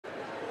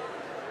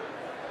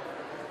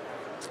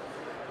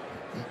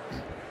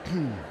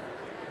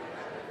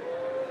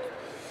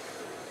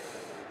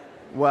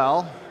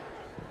Well,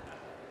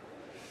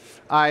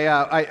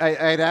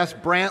 I'd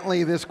asked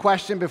Brantley this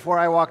question before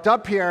I walked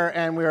up here,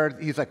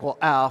 and he's like, well,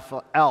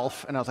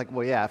 elf. And I was like,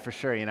 well, yeah, for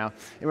sure, And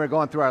we were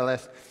going through our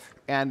list.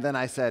 And then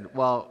I said,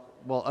 well,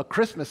 A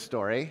Christmas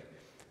Story.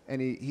 And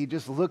he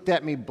just looked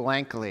at me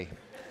blankly.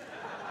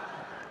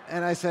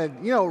 And I said,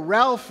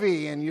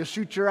 Ralphie, and you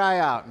shoot your eye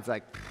out. And he's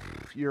like,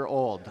 you're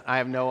old. I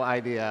have no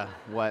idea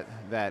what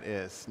that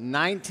is.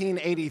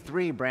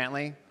 1983,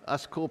 Brantley.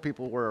 Us cool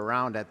people were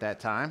around at that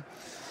time.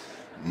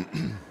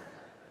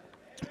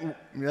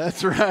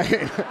 That's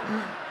right.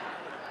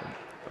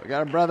 I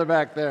got a brother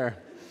back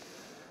there.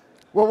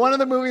 Well, one of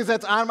the movies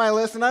that's on my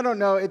list, and I don't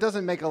know, it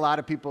doesn't make a lot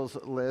of people's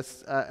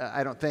lists,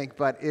 I don't think,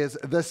 but is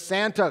The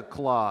Santa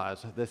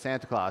Claus. The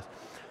Santa Claus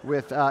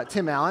with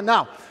Tim Allen.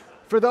 Now,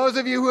 for those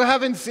of you who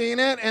haven't seen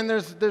it, and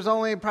there's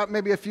only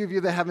maybe a few of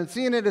you that haven't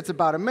seen it, it's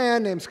about a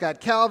man named Scott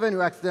Calvin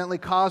who accidentally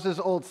causes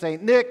old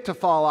St. Nick to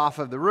fall off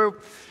of the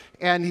roof.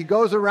 And he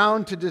goes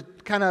around to just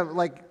kind of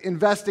like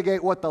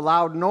investigate what the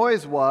loud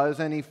noise was,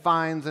 and he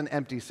finds an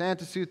empty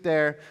Santa suit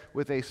there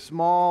with a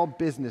small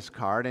business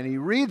card, and he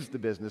reads the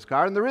business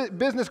card, and the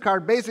business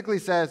card basically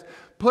says,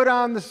 put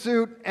on the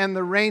suit and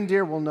the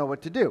reindeer will know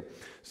what to do.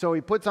 So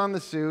he puts on the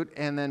suit,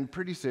 and then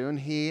pretty soon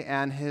he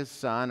and his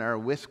son are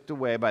whisked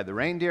away by the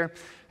reindeer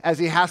as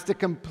he has to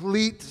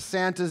complete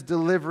Santa's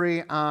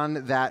delivery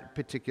on that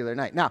particular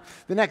night. Now,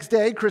 the next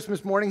day,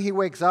 Christmas morning, he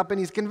wakes up and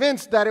he's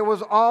convinced that it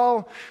was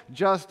all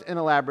just an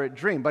elaborate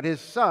dream. But his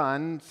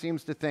son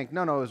seems to think,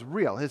 no, it was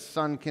real. His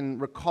son can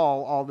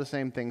recall all the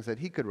same things that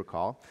he could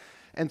recall.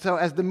 And so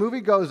as the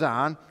movie goes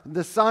on,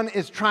 the son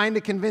is trying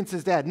to convince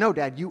his dad, no,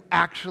 Dad, you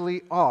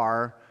actually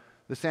are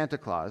the Santa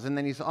Claus. And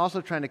then he's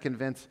also trying to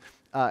convince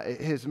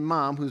his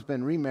mom, who's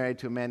been remarried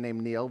to a man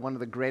named Neil, one of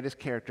the greatest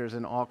characters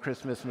in all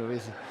Christmas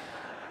movies.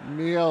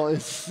 Neil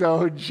is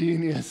so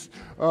genius.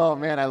 Oh,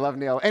 man, I love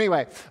Neil.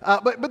 Anyway,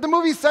 but the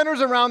movie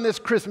centers around this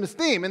Christmas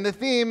theme, and the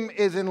theme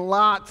is in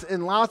lots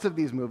and lots of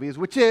these movies,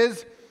 which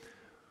is,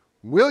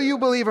 will you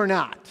believe or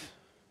not?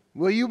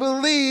 Will you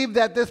believe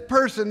that this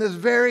person, this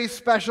very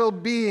special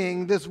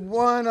being, this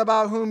one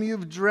about whom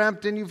you've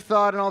dreamt and you've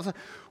thought and all this,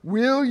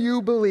 will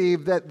you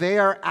believe that they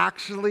are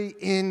actually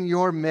in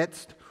your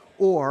midst,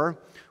 or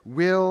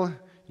will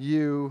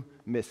you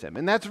miss him?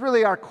 And that's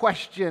really our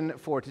question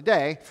for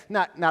today.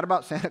 Not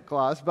about Santa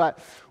Claus, but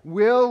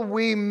will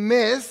we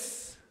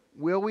miss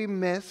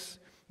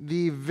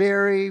the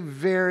very,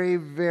 very,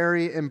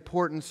 very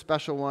important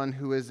special one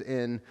who is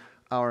in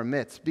our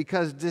midst?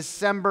 Because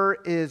December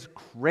is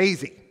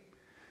crazy.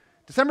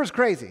 December's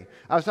crazy.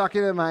 I was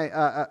talking to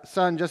my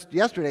son just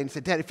yesterday and he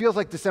said, Dad, it feels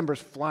like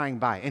December's flying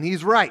by. And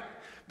he's right,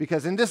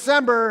 because in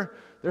December,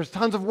 there's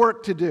tons of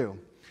work to do.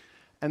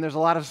 And there's a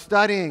lot of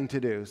studying to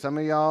do. Some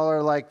of y'all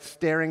are like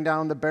staring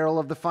down the barrel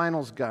of the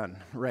finals gun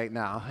right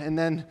now. And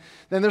then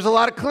there's a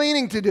lot of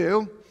cleaning to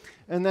do.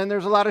 And then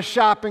there's a lot of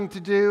shopping to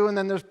do. And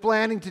then there's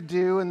planning to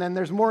do. And then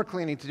there's more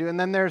cleaning to do. And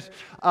then there's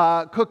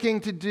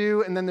cooking to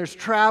do. And then there's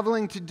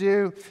traveling to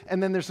do.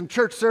 And then there's some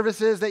church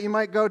services that you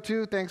might go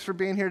to. Thanks for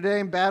being here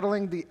today and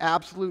battling the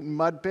absolute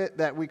mud pit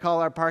that we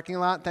call our parking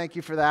lot. Thank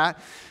you for that.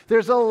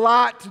 There's a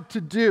lot to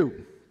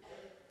do.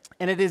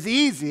 And it is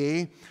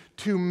easy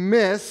to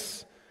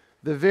miss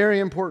the very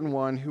important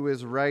one who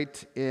is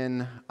right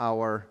in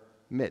our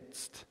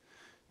midst.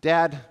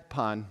 Dad,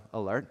 pun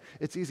alert.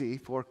 It's easy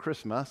for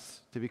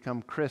Christmas to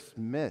become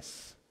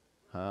Christmas.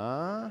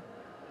 Huh?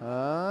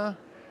 Yeah,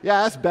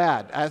 that's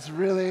bad. That's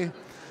really,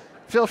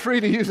 feel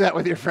free to use that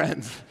with your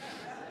friends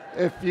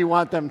if you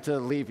want them to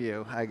leave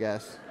you, I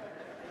guess.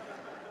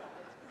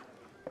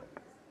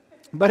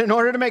 But in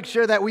order to make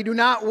sure that we do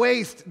not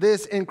waste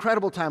this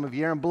incredible time of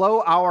year and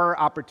blow our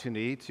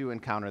opportunity to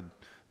encounter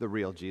the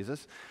real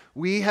Jesus,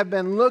 we have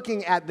been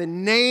looking at the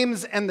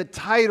names and the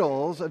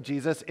titles of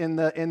Jesus in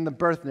the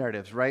birth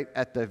narratives right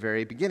at the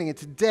very beginning. And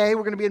today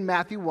we're going to be in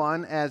Matthew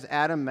 1, as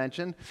Adam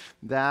mentioned.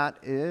 That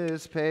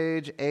is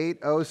page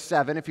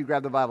 807 if you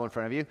grab the Bible in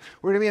front of you.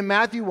 We're going to be in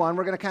Matthew 1.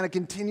 We're going to kind of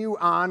continue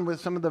on with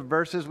some of the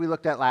verses we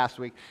looked at last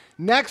week.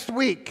 Next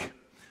week,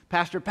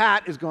 Pastor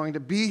Pat is going to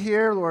be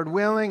here, Lord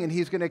willing, and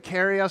he's going to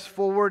carry us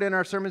forward in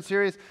our sermon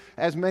series.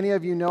 As many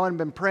of you know and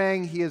been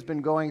praying, he has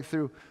been going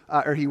through,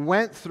 he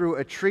went through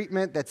a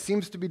treatment that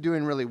seems to be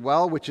doing really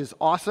well, which is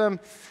awesome.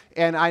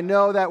 And I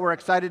know that we're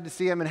excited to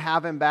see him and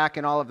have him back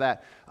and all of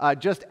that.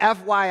 Just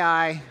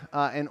FYI,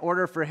 in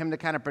order for him to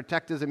kind of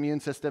protect his immune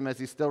system as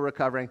he's still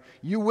recovering,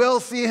 you will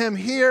see him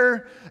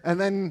here,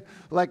 and then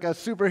like a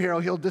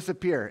superhero, he'll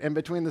disappear in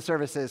between the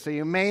services. So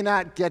you may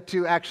not get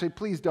to, actually,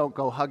 please don't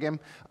go hug him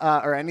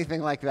or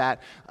anything like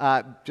that,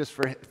 just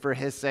for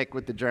his sake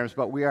with the germs.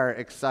 But we are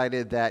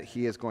excited that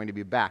he is going to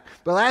be back.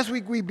 But last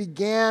week we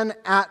began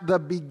at the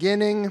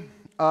beginning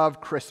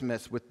of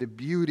Christmas with the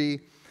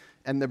beauty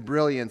and the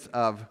brilliance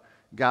of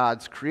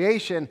God's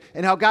creation,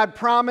 and how God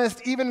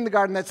promised, even in the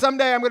garden, that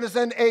someday I'm going to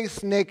send a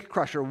snake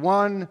crusher,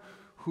 one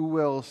who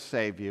will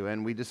save you.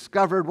 And we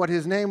discovered what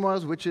his name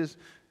was, which is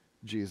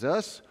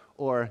Jesus,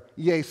 or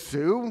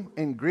Yesu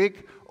in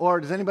Greek, or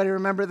does anybody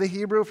remember the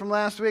Hebrew from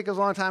last week? It was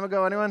a long time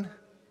ago. Anyone?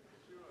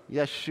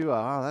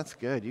 Yeshua. Oh, that's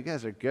good. You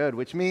guys are good,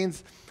 which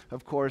means,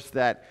 of course,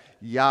 that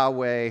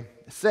Yahweh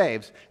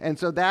saves. And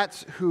so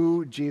that's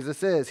who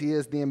Jesus is. He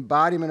is the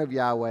embodiment of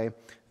Yahweh,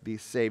 the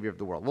Savior of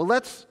the world. Well,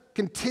 let's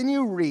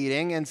continue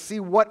reading and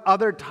see what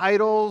other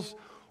titles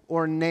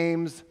or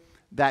names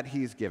that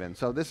he's given.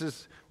 So this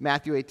is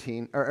Matthew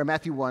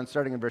 1,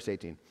 starting in verse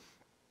 18.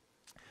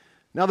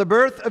 Now the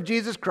birth of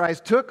Jesus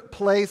Christ took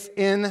place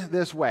in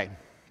this way.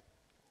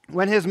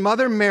 When his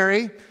mother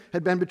Mary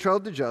had been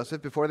betrothed to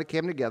Joseph, before they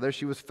came together,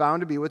 she was found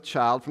to be with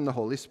child from the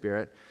Holy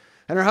Spirit.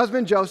 And her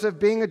husband Joseph,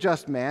 being a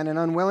just man and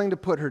unwilling to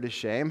put her to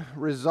shame,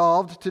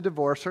 resolved to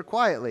divorce her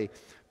quietly.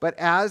 But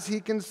as he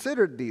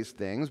considered these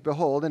things,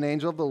 behold, an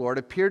angel of the Lord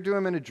appeared to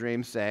him in a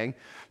dream, saying,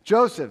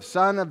 Joseph,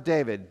 son of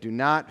David, do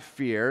not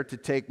fear to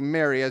take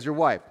Mary as your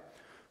wife,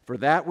 for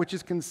that which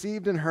is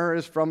conceived in her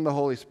is from the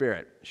Holy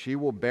Spirit. She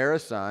will bear a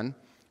son,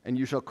 and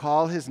you shall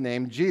call his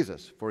name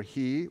Jesus, for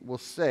he will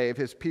save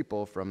his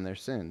people from their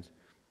sins.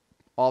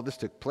 All this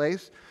took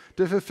place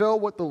to fulfill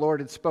what the Lord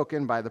had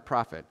spoken by the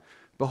prophet.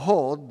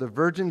 Behold, the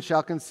virgin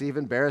shall conceive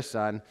and bear a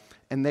son,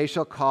 and they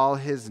shall call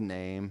his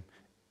name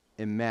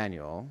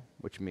Emmanuel,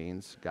 which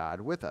means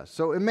God with us.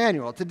 So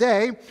Emmanuel.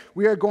 Today,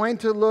 we are going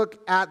to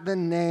look at the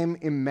name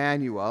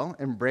Emmanuel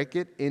and break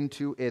it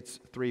into its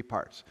three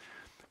parts.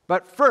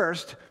 But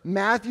first,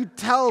 Matthew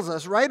tells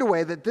us right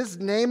away that this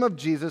name of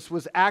Jesus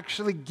was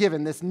actually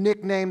given. This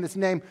nickname, this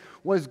name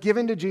was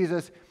given to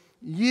Jesus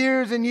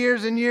years and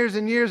years and years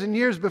and years and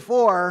years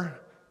before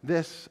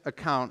this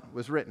account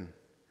was written.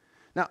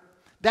 Now,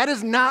 that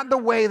is not the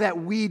way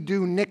that we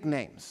do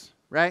nicknames,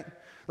 right?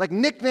 Like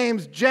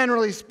nicknames,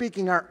 generally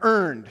speaking, are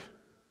earned.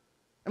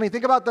 I mean,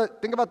 think about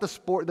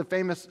the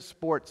famous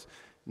sports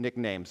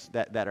nicknames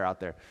that are out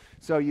there.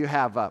 So you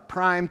have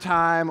Prime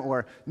Time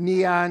or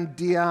Neon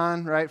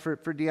Dion, right, for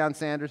Deion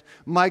Sanders.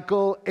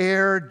 Michael,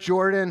 Air,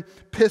 Jordan,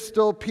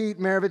 Pistol, Pete,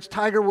 Maravich,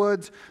 Tiger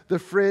Woods, The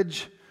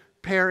Fridge,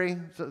 Perry.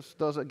 So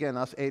those, again,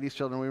 us 80s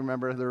children, we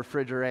remember the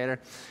refrigerator.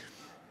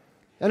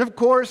 And of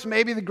course,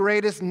 maybe the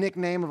greatest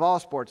nickname of all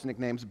sports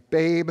nicknames,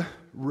 Babe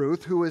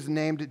Ruth, who was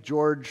named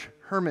George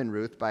Herman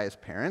Ruth by his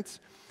parents.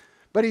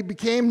 But he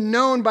became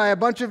known by a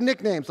bunch of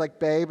nicknames like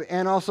Babe,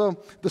 and also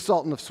the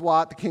Sultan of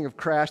Swat, the King of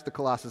Crash, the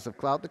Colossus of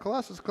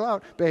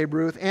Clout, Babe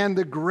Ruth, and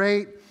the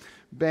Great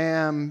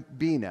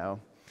Bambino.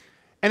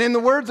 And in the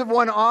words of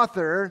one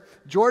author,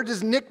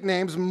 George's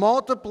nicknames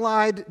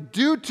multiplied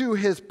due to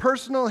his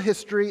personal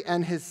history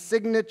and his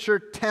signature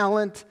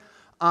talent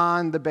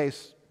on the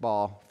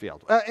baseball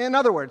field. In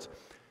other words,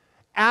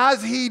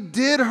 as he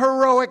did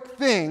heroic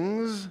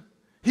things,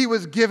 he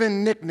was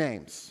given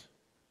nicknames.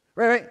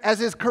 Right? As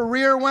his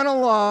career went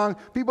along,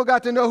 people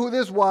got to know who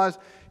this was.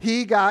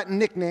 He got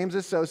nicknames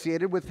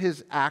associated with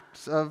his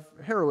acts of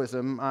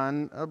heroism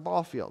on a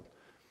ball field.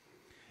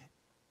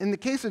 In the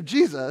case of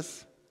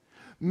Jesus,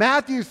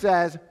 Matthew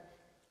says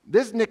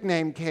this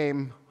nickname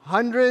came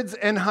hundreds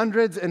and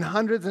hundreds and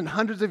hundreds and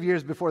hundreds of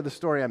years before the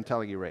story I'm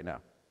telling you right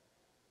now.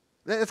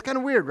 It's kind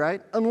of weird,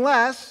 right?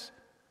 Unless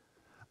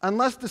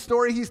the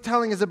story he's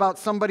telling is about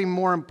somebody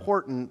more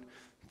important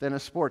than a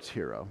sports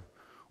hero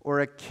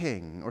or a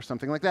king or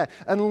something like that.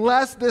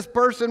 Unless this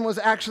person was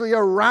actually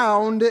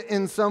around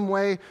in some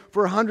way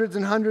for hundreds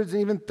and hundreds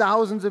and even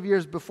thousands of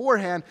years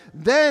beforehand,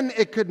 then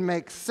it could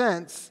make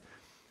sense.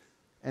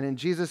 And in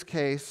Jesus'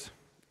 case,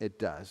 it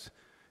does.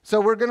 So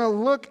we're going to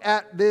look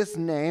at this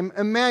name,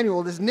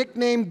 Emmanuel, this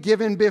nickname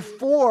given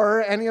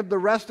before any of the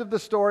rest of the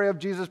story of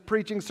Jesus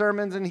preaching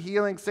sermons and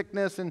healing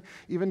sickness and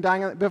even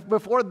dying.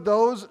 Before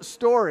those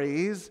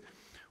stories,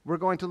 we're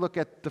going to look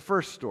at the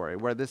first story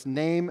where this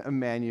name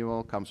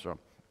Emmanuel comes from.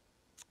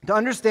 To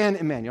understand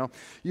Emmanuel,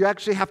 you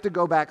actually have to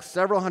go back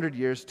several hundred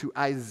years to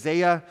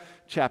Isaiah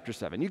chapter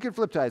 7. You can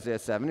flip to Isaiah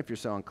 7 if you're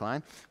so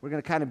inclined. We're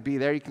going to kind of be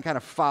there. You can kind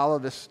of follow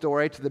this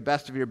story to the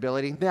best of your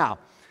ability. Now,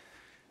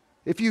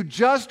 if you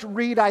just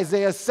read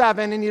Isaiah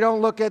 7 and you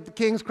don't look at the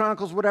Kings,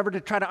 Chronicles, whatever, to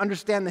try to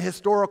understand the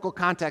historical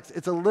context,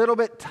 it's a little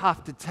bit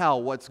tough to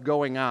tell what's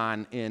going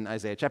on in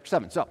Isaiah chapter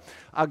 7. So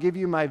I'll give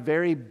you my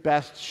very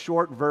best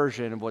short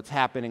version of what's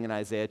happening in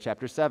Isaiah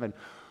chapter 7.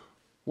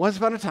 Once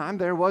upon a time,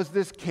 there was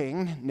this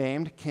king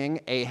named King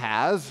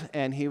Ahaz,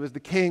 and he was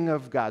the king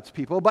of God's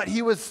people, but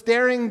he was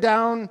staring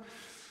down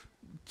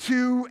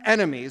two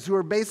enemies who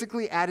were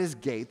basically at his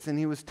gates, and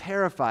he was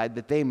terrified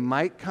that they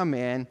might come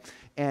in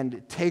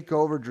and take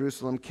over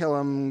Jerusalem, kill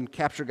him,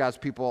 capture God's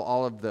people,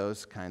 all of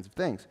those kinds of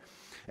things.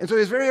 And so he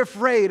was very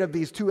afraid of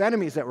these two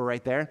enemies that were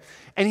right there.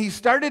 And he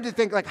started to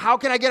think, like, how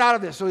can I get out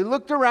of this? So he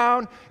looked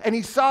around and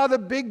he saw the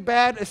big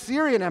bad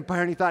Assyrian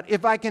empire. And he thought,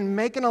 if I can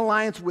make an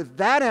alliance with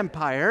that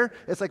empire,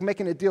 it's like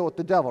making a deal with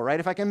the devil, right?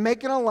 If I can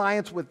make an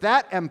alliance with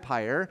that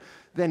empire,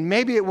 then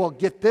maybe it will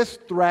get this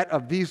threat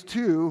of these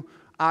two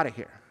out of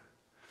here.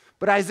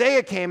 But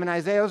Isaiah came, and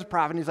Isaiah was a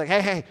prophet, and he's like,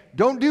 hey,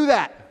 don't do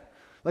that.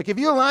 Like, if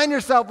you align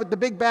yourself with the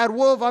big bad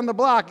wolf on the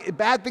block,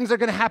 bad things are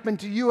going to happen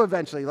to you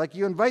eventually. Like,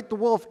 you invite the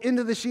wolf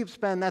into the sheep's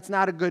pen, that's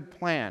not a good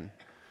plan.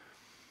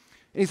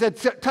 And he said,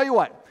 tell you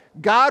what,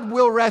 God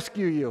will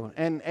rescue you.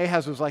 And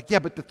Ahaz was like, yeah,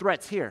 but the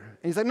threat's here.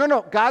 And he's like,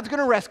 no, God's going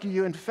to rescue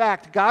you. In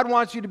fact, God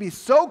wants you to be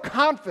so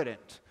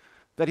confident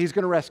that he's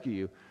going to rescue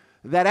you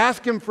that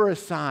ask him for a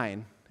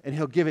sign and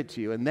he'll give it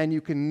to you. And then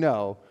you can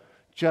know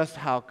just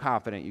how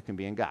confident you can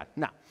be in God.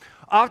 Now,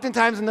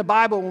 oftentimes in the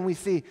Bible, when we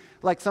see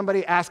like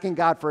somebody asking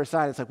God for a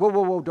sign, it's like,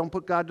 whoa, don't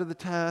put God to the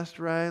test,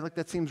 right? Like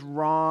that seems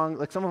wrong.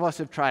 Like some of us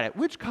have tried it.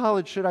 Which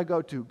college should I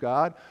go to,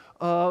 God?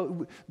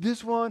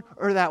 This one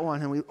or that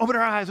one? And we open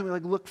our eyes and we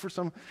like look for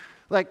some,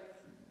 like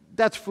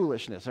that's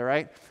foolishness, all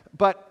right?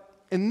 But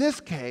in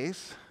this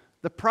case,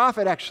 the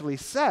prophet actually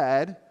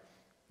said,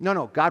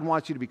 no, God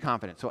wants you to be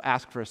confident, so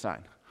ask for a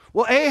sign.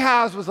 Well,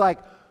 Ahaz was like,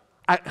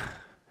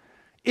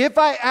 if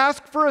I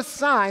ask for a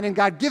sign and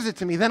God gives it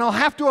to me, then I'll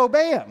have to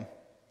obey him.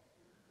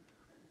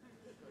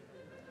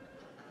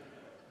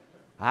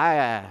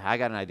 I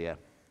got an idea.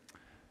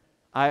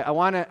 I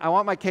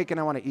want my cake and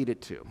I want to eat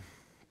it too.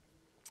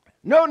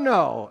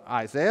 No,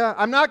 Isaiah,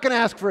 I'm not going to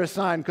ask for a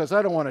sign because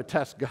I don't want to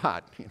test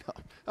God.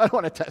 I don't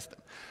want to test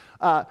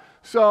him.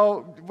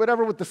 So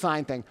whatever with the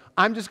sign thing,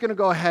 I'm just going to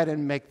go ahead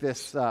and make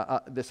this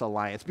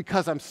alliance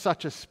because I'm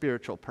such a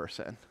spiritual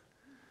person.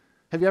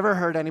 Have you ever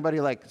heard anybody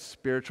like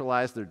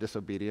spiritualize their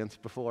disobedience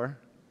before?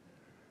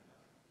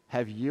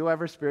 Have you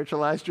ever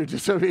spiritualized your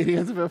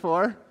disobedience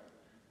before?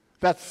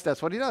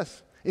 That's what he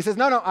does. He says,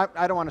 no,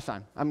 I don't want a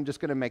sign. I'm just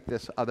going to make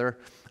this other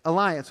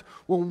alliance.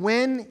 Well,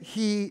 when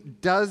he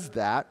does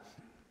that,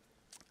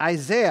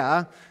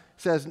 Isaiah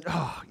says,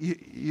 oh,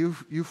 you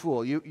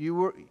fool.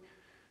 You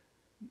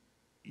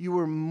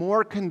were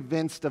more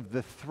convinced of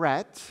the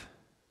threat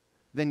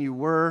than you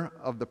were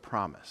of the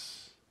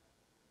promise.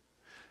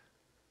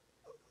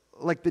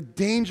 Like the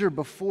danger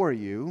before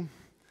you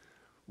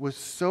was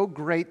so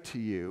great to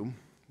you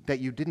that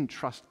you didn't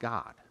trust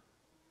God.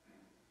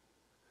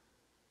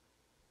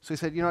 So he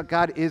said, you know what,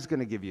 God is going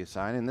to give you a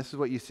sign, and this is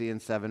what you see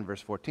in 7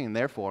 verse 14.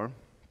 Therefore,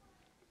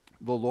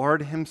 the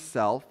Lord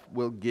himself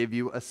will give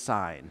you a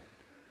sign.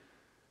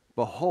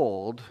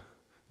 Behold,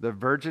 the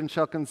virgin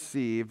shall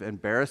conceive and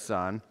bear a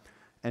son,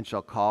 and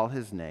shall call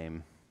his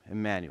name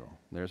Emmanuel.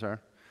 There's our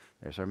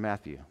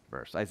Matthew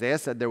verse. Isaiah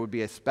said there would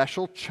be a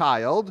special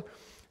child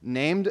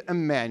named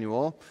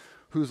Emmanuel,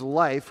 whose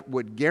life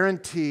would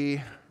guarantee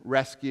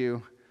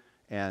rescue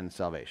and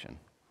salvation.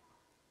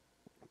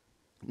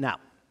 Now,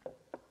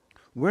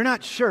 we're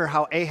not sure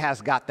how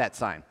Ahaz got that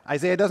sign.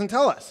 Isaiah doesn't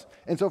tell us.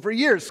 And so for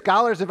years,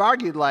 scholars have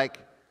argued like,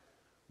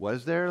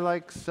 was there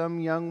like some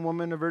young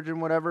woman, a virgin,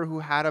 whatever, who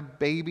had a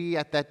baby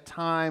at that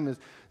time? Is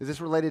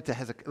this related to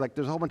Hezekiah? Like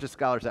there's a whole bunch of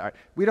scholars that are.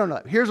 We don't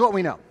know. Here's what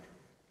we know.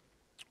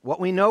 What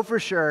we know for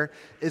sure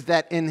is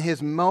that in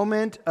his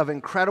moment of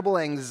incredible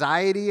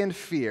anxiety and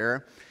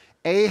fear,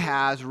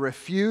 Ahaz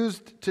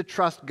refused to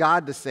trust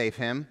God to save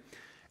him,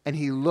 and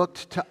he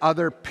looked to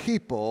other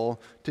people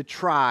to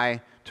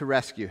try to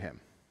rescue him.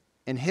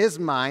 In his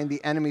mind,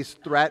 the enemy's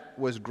threat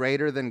was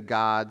greater than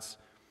God's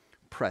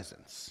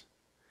presence.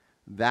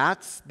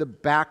 That's the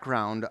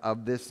background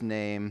of this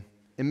name,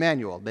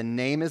 Emmanuel. The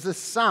name is a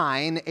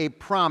sign, a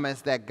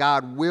promise that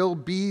God will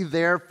be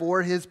there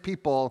for his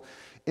people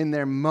in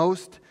their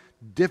most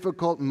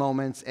difficult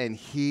moments, and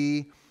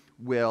he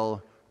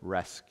will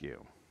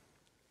rescue.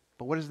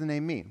 But what does the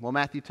name mean? Well,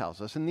 Matthew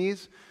tells us, and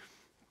these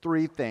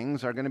three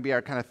things are going to be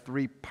our kind of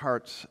three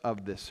parts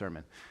of this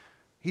sermon.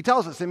 He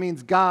tells us it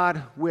means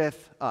God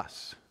with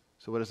us.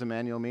 So what does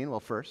Emmanuel mean? Well,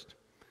 first,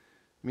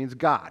 it means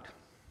God.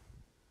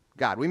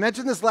 God. We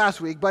mentioned this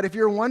last week, but if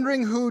you're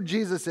wondering who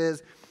Jesus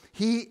is,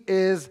 he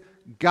is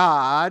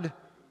God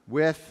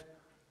with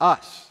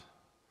us.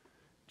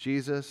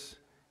 Jesus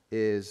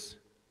is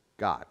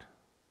God.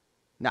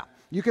 Now,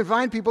 you can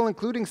find people,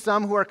 including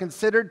some who are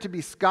considered to be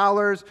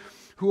scholars,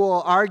 who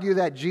will argue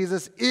that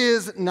Jesus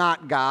is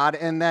not God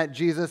and that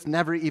Jesus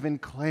never even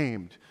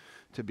claimed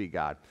to be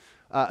God.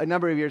 A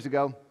number of years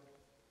ago,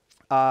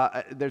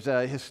 there's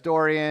a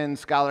historian,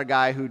 scholar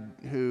guy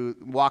who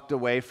walked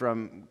away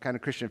from kind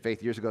of Christian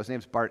faith years ago. His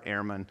name's Bart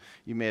Ehrman.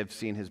 You may have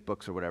seen his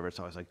books or whatever.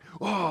 So I was like,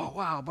 oh,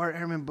 wow, Bart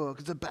Ehrman book.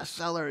 It's a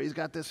bestseller. He's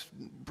got this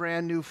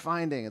brand new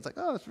finding. It's like,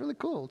 oh, it's really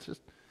cool. It's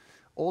just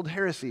old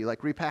heresy,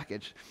 like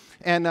repackaged.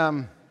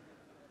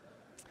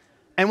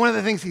 And one of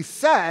the things he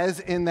says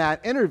in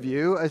that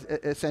interview,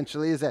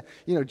 essentially, is that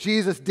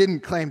Jesus didn't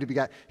claim to be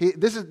God.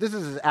 This is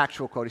his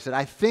actual quote. He said,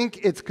 "I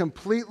think it's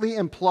completely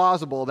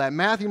implausible that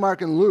Matthew,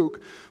 Mark, and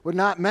Luke would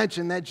not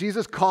mention that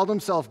Jesus called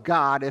himself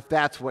God if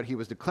that's what he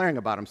was declaring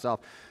about himself.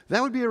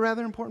 That would be a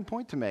rather important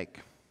point to make."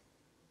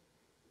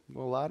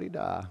 Well,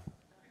 la-di-da.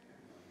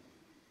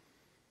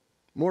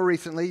 More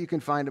recently, you can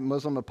find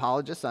Muslim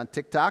apologists on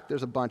TikTok.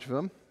 There's a bunch of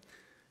them.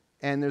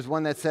 And there's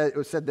one that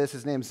said this.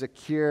 His name's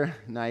Zakir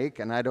Naik,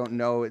 and I don't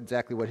know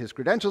exactly what his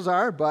credentials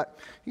are, but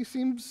he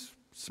seems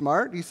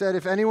smart. He said,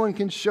 "If anyone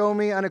can show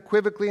me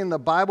unequivocally in the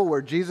Bible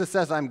where Jesus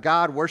says, 'I'm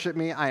God, worship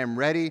me,' I am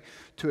ready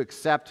to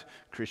accept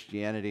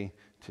Christianity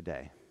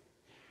today."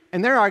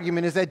 And their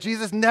argument is that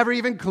Jesus never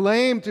even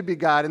claimed to be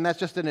God, and that's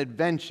just an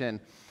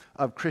invention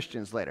of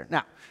Christians later.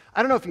 Now,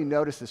 I don't know if you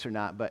noticed this or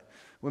not, but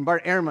When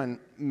Bart Ehrman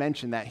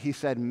mentioned that, he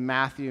said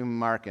Matthew,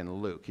 Mark,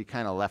 and Luke. He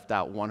kind of left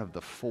out one of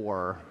the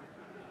 4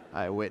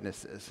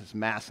 eyewitnesses. His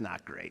math's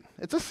not great.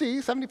 It's a C,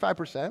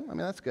 75%. I mean,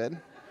 that's good.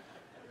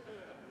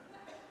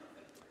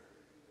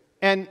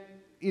 And,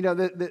 you know,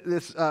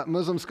 this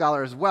Muslim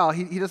scholar as well,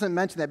 he doesn't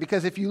mention that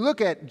because if you look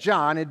at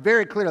John, it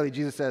very clearly,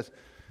 Jesus says,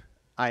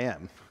 I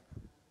am,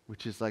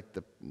 which is like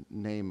the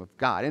name of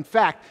God. In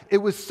fact, it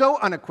was so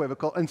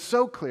unequivocal and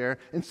so clear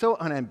and so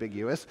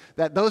unambiguous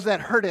that those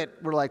that heard it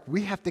were like,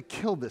 we have to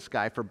kill this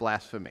guy for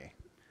blasphemy.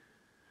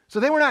 So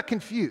they were not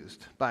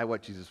confused by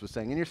what Jesus was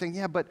saying. And you're saying,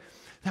 yeah, but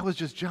that was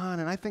just John,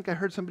 and I think I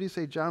heard somebody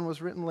say John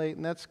was written late,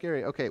 and that's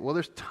scary. Okay, well,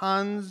 there's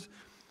tons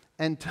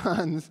and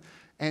tons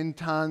and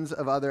tons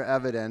of other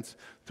evidence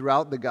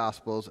throughout the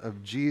Gospels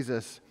of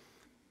Jesus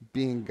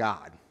being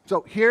God.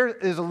 So here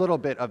is a little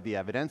bit of the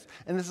evidence,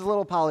 and this is a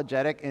little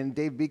apologetic, and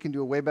Dave B can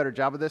do a way better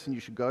job of this, and you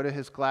should go to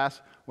his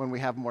class when we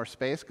have more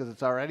space, because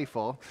it's already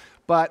full.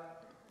 But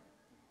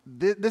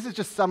this is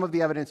just some of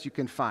the evidence you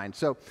can find.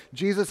 So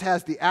Jesus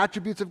has the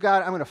attributes of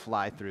God. I'm going to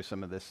fly through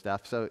some of this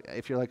stuff. So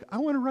if you're like, I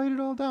want to write it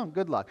all down,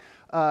 good luck.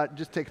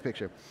 Just take a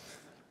picture.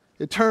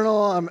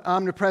 Eternal,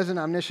 omnipresent,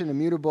 omniscient,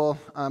 immutable,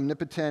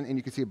 omnipotent, and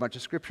you can see a bunch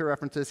of scripture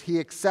references. He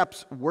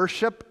accepts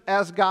worship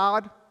as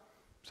God.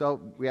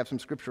 So we have some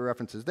scripture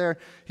references there.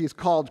 He's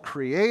called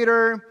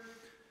creator.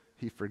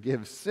 He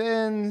forgives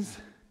sins.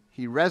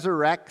 He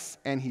resurrects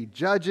and he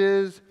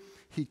judges.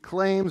 He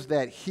claims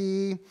that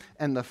he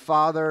and the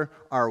Father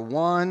are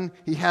one.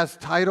 He has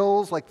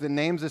titles like the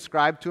names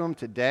ascribed to him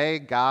today,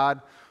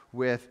 God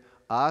with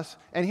us.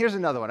 And here's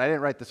another one. I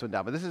didn't write this one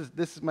down, but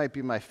this might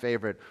be my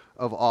favorite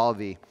of all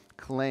the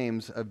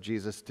claims of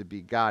Jesus to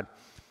be God.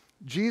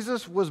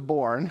 Jesus was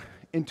born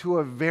into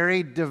a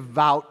very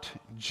devout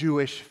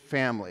Jewish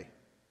family.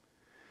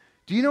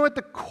 Do you know what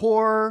the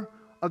core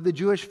of the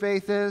Jewish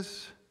faith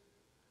is?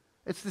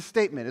 It's the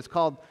statement. It's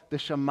called the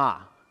Shema.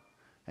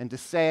 And to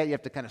say it, you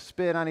have to kind of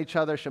spit on each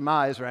other.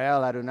 Shema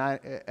Israel, Adonai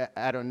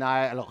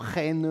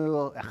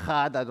Eloheinu,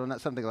 Echad, Adonai,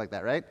 something like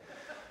that, right?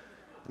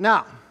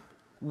 Now,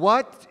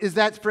 what is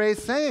that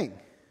phrase saying?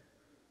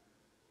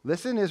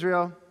 Listen,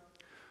 Israel,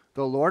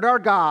 the Lord our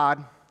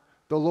God,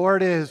 the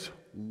Lord is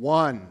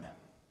one.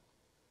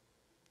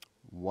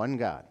 One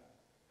God.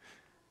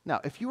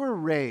 Now, if you were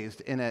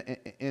raised in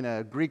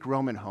a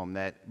Greek-Roman home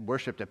that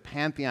worshipped a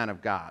pantheon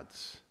of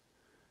gods,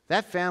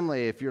 that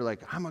family, if you're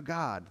like, I'm a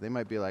god, they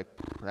might be like,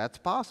 that's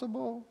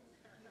possible.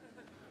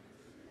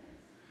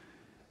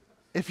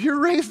 If you're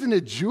raised in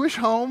a Jewish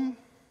home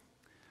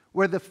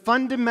where the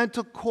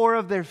fundamental core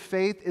of their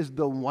faith is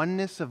the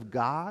oneness of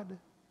God,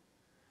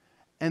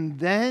 and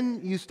then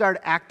you start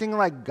acting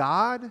like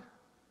God,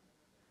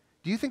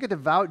 do you think a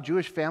devout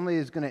Jewish family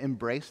is going to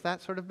embrace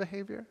that sort of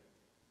behavior?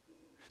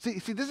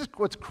 See, this is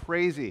what's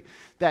crazy,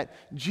 that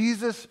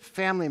Jesus'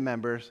 family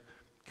members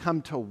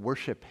come to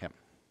worship him.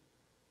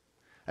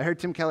 I heard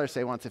Tim Keller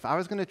say once, if I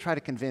was going to try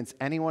to convince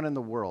anyone in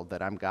the world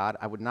that I'm God,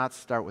 I would not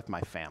start with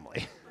my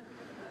family.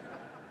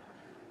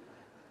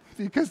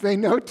 Because they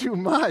know too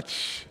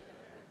much.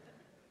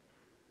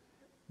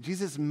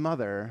 Jesus'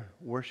 mother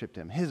worshiped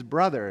him. His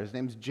brother, his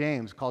name's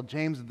James, called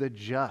James the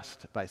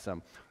Just by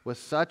some, was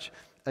such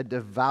a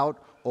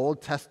devout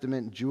Old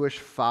Testament Jewish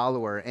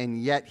follower,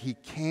 and yet he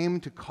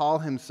came to call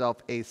himself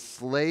a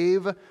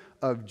slave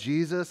of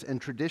Jesus, and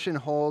tradition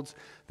holds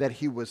that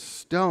he was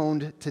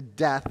stoned to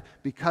death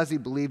because he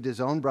believed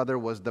his own brother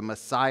was the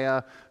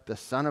Messiah, the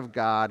Son of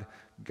God,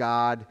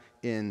 God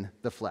in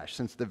the flesh.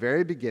 Since the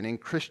very beginning,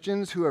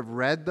 Christians who have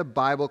read the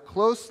Bible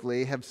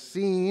closely have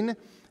seen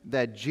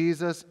that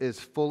Jesus is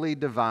fully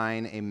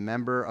divine, a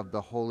member of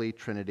the Holy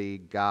Trinity,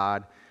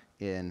 God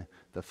in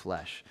the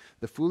flesh.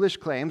 The foolish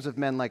claims of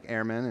men like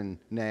Ehrman and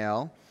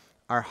Nael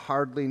are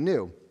hardly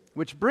new,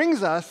 which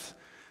brings us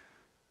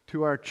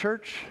to our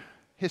church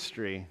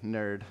history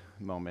nerd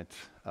moment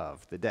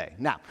of the day.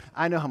 Now,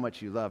 I know how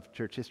much you love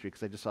church history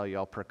because I just saw you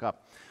all perk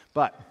up,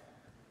 but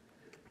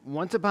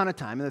once upon a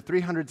time in the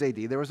 300s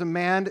AD, there was a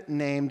man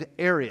named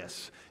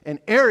Arius, and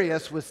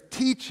Arius was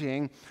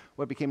teaching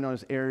what became known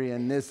as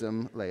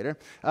Arianism later,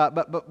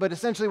 but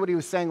essentially what he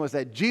was saying was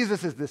that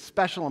Jesus is this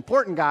special,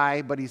 important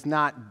guy, but he's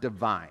not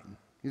divine.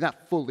 He's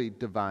not fully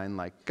divine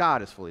like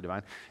God is fully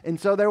divine. And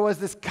so there was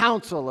this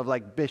council of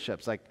like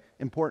bishops, like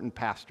important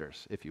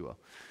pastors, if you will.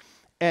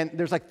 And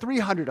there's like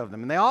 300 of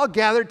them, and they all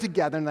gathered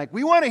together and like,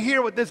 we want to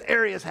hear what this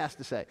Arius has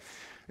to say.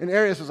 And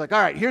Arius was like, all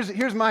right,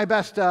 here's my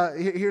best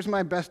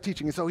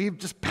teaching. And so he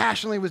just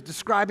passionately was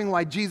describing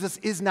why Jesus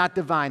is not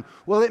divine.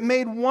 Well, it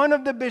made one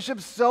of the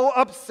bishops so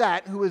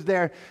upset who was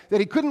there that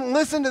he couldn't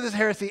listen to this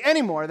heresy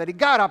anymore, that he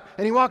got up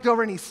and he walked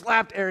over and he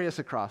slapped Arius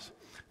across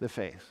the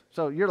face.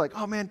 So you're like,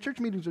 oh man, church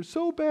meetings are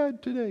so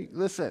bad today.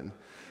 Listen.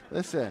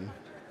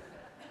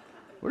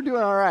 We're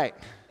doing all right.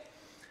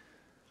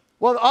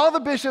 Well, all the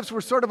bishops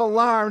were sort of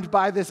alarmed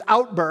by this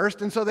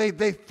outburst, and so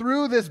they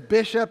threw this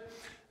bishop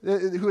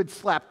who had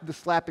slapped the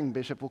slapping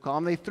bishop, we'll call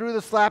him. They threw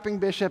the slapping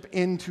bishop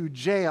into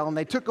jail, and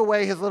they took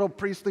away his little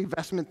priestly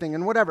vestment thing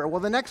and whatever. Well,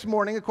 the next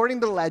morning, according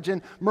to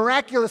legend,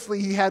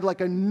 miraculously, he had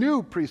like a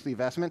new priestly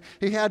vestment.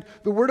 He had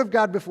the word of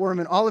God before him,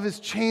 and all of his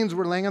chains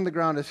were laying on the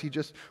ground as he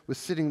just was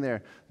sitting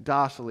there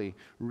docilely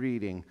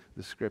reading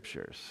the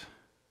scriptures.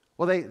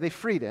 Well, they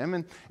freed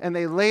him, and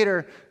they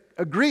later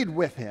agreed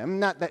with him,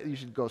 not that you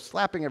should go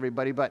slapping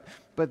everybody, but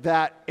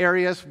that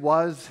Arius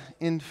was,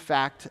 in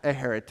fact, a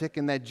heretic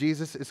and that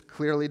Jesus is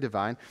clearly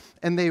divine.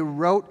 And they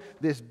wrote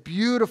this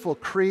beautiful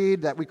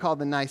creed that we call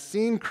the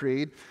Nicene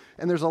Creed.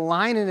 And there's a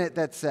line in it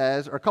that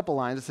says, or a couple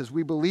lines, that says,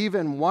 "We believe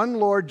in one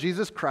Lord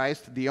Jesus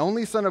Christ, the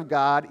only Son of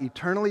God,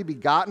 eternally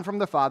begotten from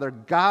the Father,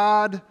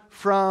 God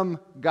from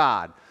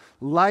God,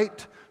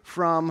 light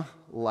from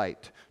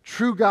light,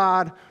 true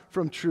God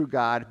from true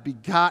God,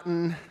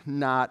 begotten,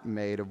 not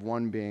made, of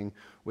one being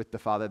with the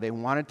Father." They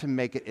wanted to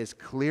make it as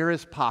clear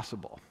as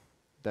possible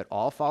that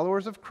all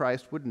followers of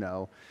Christ would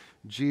know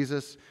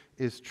Jesus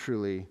is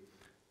truly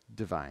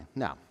divine.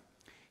 Now,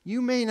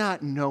 you may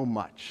not know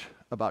much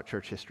about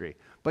church history,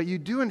 but you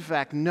do in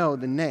fact know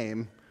the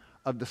name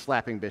of the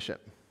slapping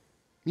bishop.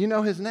 You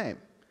know his name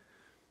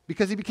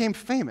because he became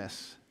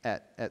famous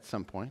at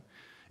some point.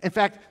 In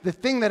fact, the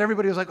thing that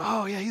everybody was like,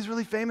 oh yeah, he's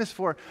really famous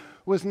for,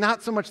 was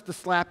not so much the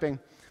slapping.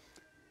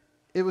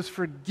 It was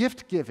for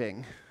gift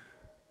giving.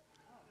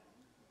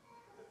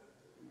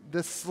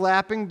 The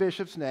slapping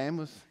bishop's name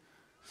was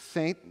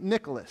St.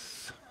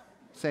 Nicholas.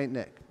 St.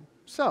 Nick.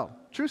 So,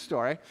 true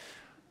story.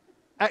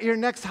 At your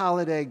next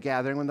holiday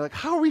gathering, when they're like,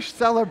 how do we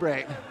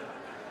celebrate?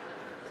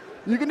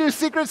 You can do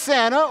Secret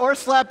Santa or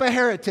slap a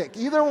heretic.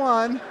 Either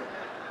one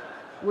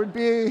would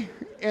be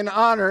in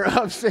honor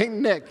of St.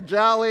 Nick.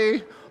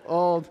 Jolly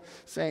old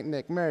St.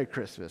 Nick. Merry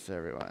Christmas,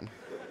 everyone.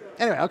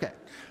 Anyway, okay.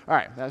 All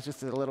right, that was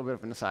just a little bit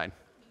of an aside.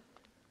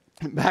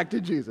 Back to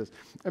Jesus.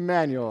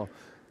 Emmanuel,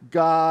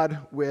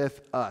 God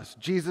with us.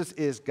 Jesus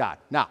is God.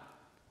 Now,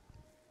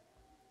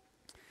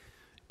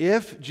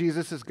 if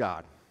Jesus is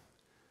God,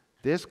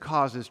 this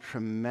causes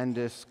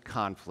tremendous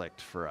conflict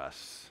for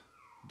us,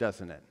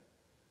 doesn't it?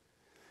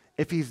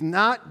 If he's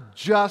not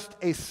just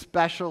a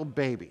special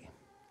baby,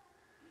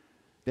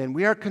 then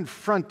we are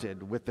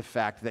confronted with the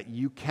fact that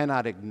you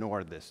cannot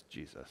ignore this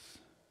Jesus.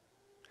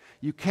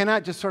 You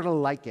cannot just sort of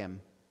like him,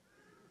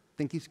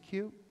 think he's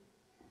cute.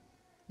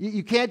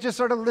 You can't just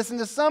sort of listen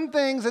to some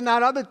things and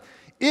not others.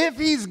 If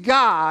he's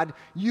God,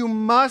 you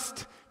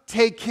must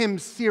take him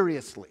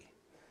seriously.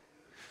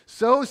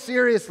 So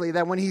seriously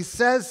that when he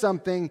says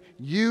something,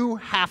 you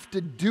have to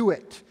do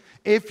it.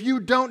 If you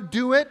don't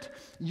do it,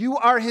 you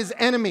are his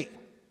enemy.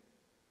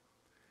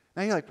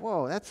 Now you're like,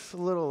 whoa, that's a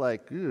little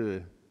like,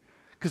 ugh.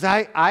 Because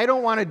I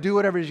don't want to do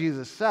whatever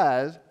Jesus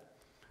says,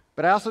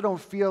 but I also don't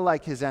feel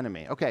like his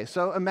enemy. Okay,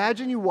 so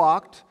imagine you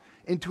walked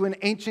into an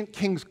ancient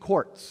king's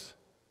courts.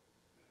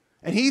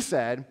 And he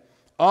said,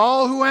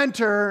 all who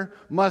enter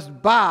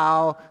must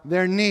bow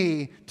their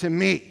knee to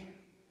me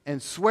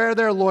and swear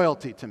their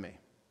loyalty to me.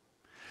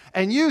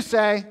 And you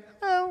say,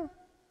 well,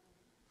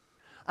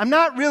 I'm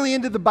not really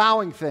into the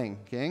bowing thing,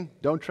 king.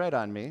 Don't tread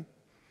on me.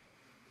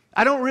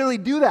 I don't really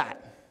do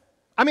that.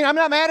 I mean, I'm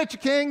not mad at you,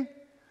 king,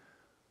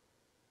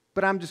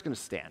 but I'm just going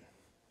to stand.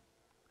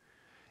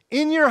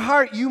 In your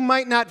heart, you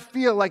might not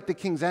feel like the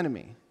king's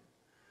enemy,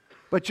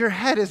 but your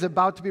head is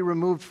about to be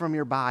removed from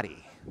your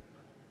body.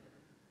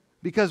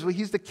 Because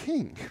he's the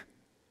king.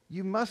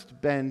 You must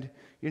bend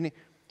your knee.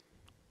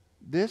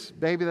 This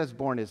baby that's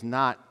born is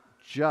not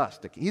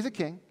just a king. He's a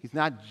king. He's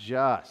not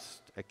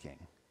just a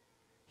king.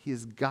 He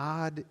is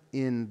God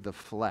in the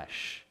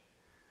flesh.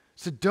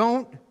 So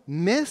don't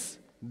miss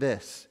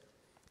this.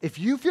 If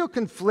you feel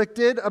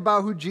conflicted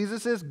about who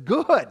Jesus is,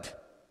 good.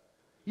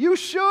 You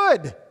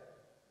should.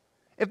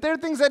 If there are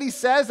things that he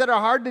says that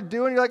are hard to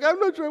do and you're like, I'm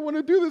not sure I want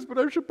to do this, but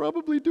I should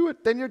probably do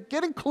it, then you're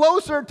getting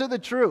closer to the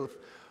truth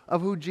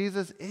of who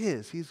Jesus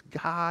is. He's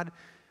God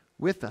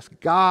with us.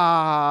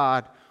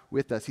 God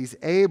with us. He's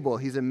able.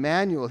 He's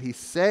Emmanuel. He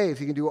saves.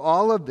 He can do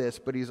all of this,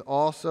 but he's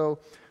also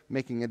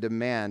making a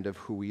demand of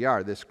who we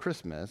are. This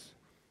Christmas,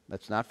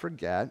 let's not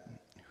forget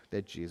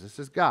that Jesus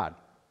is God.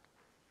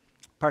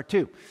 Part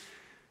 2.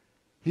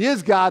 He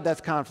is God,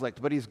 that's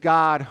conflict, but he's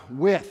God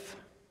with.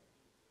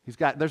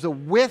 There's a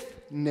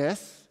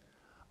withness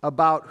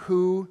about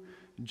who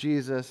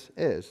Jesus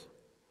is.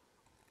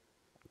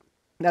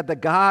 That the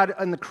God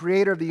and the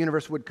creator of the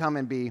universe would come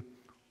and be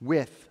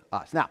with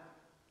us. Now,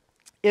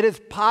 it is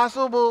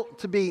possible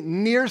to be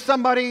near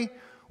somebody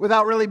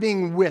without really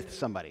being with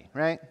somebody,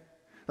 right?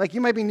 Like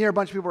you might be near a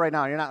bunch of people right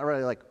now and you're not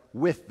really like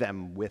with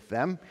them.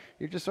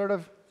 You're just sort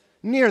of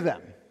near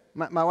them.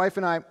 My wife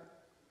and I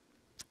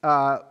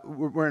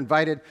were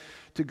invited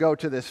to go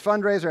to this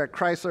fundraiser at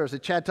Chrysler. It was a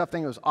Chad Tuff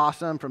thing. It was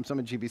awesome, from some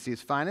of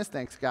GBC's finest.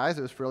 Thanks, guys.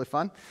 It was really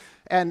fun.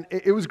 And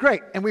it was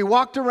great. And we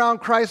walked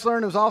around Chrysler,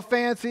 and it was all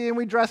fancy, and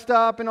we dressed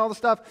up and all the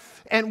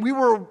stuff. And we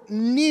were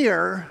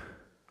near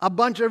a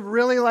bunch of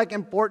really like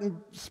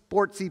important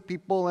sportsy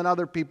people and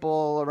other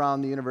people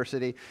around the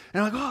university.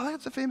 And I'm like, oh,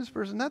 that's a famous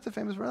person. That's a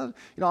famous person.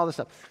 You know, all this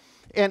stuff.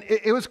 And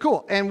it was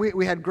cool. And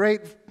we had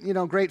great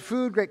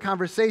food, great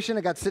conversation.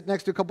 I got to sit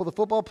next to a couple of the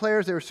football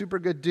players. They were super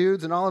good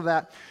dudes and all of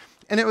that.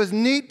 And it was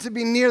neat to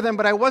be near them,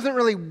 but I wasn't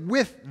really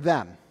with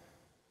them.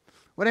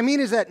 What I mean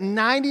is that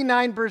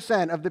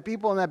 99% of the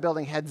people in that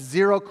building had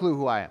zero clue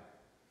who I am.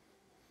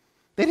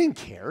 They didn't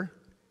care.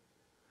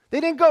 They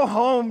didn't go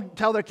home and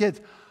tell their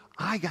kids,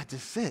 I got to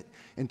sit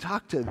and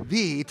talk to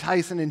the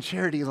Tyson and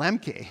Charity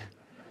Lemke.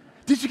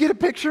 Did you get a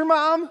picture,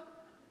 Mom?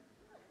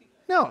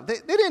 No, they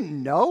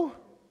didn't know.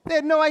 They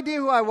had no idea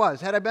who I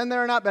was. Had I been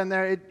there or not been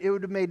there, it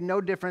would have made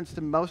no difference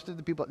to most of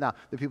the people. Now,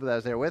 the people that I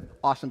was there with,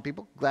 awesome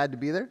people, glad to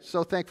be there,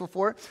 so thankful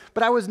for it.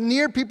 But I was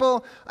near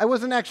people, I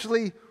wasn't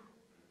actually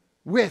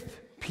with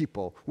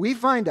people. We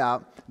find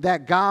out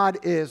that God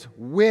is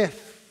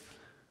with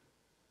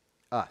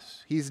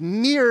us. He's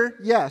near,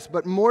 yes,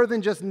 but more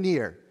than just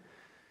near.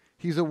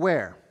 He's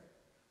aware.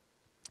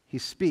 He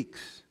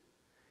speaks.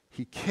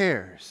 He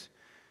cares.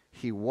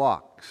 He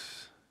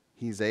walks.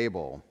 He's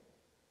able.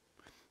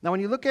 Now, when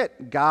you look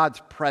at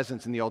God's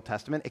presence in the Old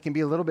Testament, it can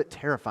be a little bit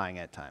terrifying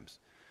at times.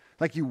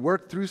 Like you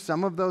work through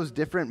some of those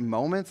different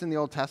moments in the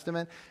Old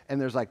Testament, and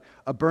there's like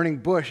a burning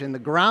bush, and the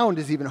ground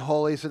is even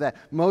holy so that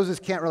Moses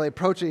can't really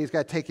approach it. He's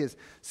got to take his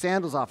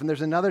sandals off. And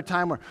there's another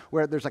time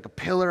where there's like a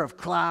pillar of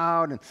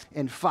cloud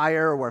and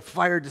fire, or where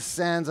fire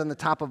descends on the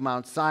top of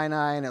Mount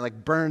Sinai, and it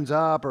like burns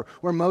up, or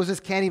where Moses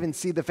can't even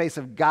see the face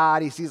of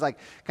God. He sees like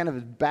kind of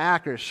his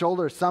back or his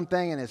shoulder or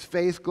something, and his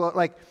face glows.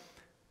 Like,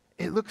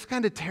 it looks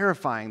kind of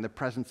terrifying, the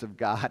presence of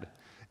God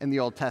in the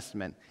Old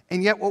Testament.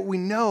 And yet what we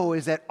know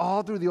is that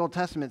all through the Old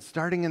Testament,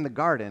 starting in the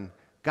garden,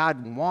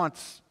 God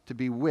wants to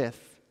be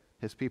with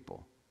his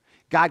people.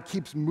 God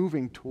keeps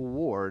moving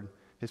toward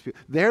his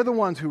people. They're the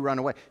ones who run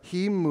away.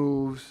 He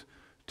moves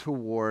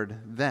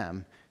toward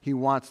them. He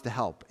wants to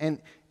help. And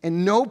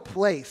in no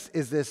place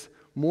is this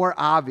more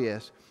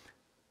obvious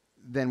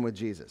than with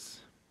Jesus.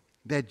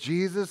 That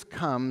Jesus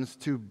comes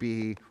to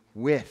be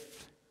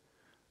with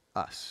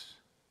us.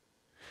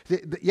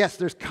 Yes,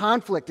 there's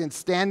conflict in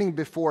standing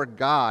before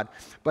God,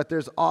 but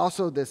there's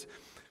also this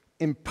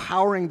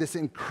empowering, this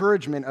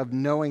encouragement of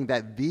knowing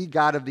that the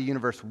God of the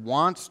universe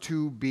wants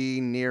to be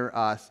near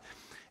us,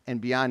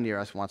 and beyond near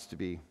us wants to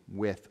be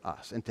with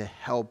us and to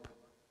help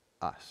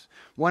us.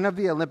 One of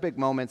the Olympic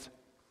moments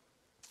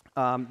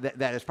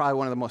that is probably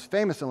one of the most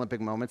famous Olympic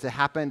moments, it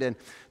happened in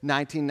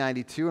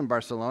 1992 in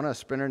Barcelona. A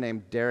sprinter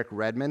named Derek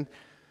Redmond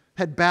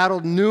had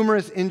battled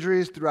numerous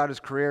injuries throughout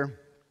his career.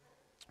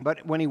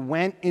 But when he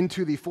went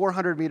into the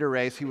 400-meter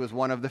race, he was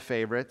one of the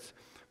favorites.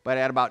 But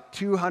at about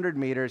 200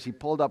 meters, he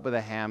pulled up with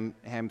a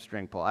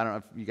hamstring pull. I don't know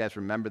if you guys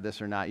remember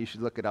this or not. You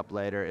should look it up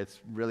later. It's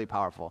really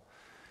powerful.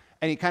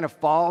 And he kind of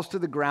falls to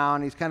the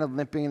ground. He's kind of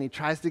limping, and he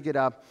tries to get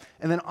up.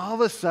 And then all of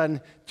a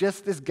sudden,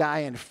 just this guy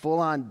in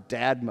full-on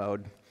dad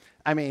mode.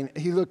 I mean,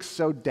 he looks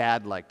so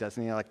dad-like,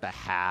 doesn't he? Like the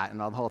hat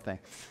and all the whole thing.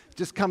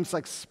 Just comes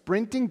like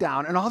sprinting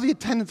down, and all the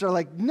attendants are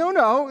like,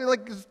 no,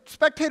 like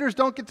spectators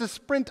don't get to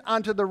sprint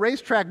onto the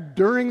racetrack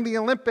during the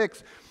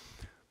Olympics.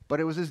 But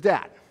it was his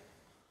dad.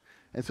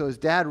 And so his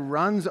dad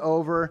runs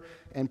over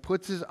and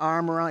puts his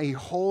arm around, he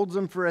holds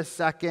him for a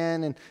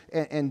second,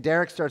 and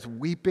Derek starts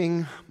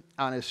weeping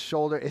on his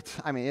shoulder. It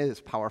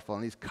is powerful.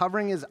 And he's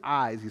covering his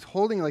eyes. He's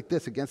holding like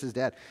this against his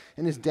dad.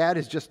 And his dad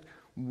is just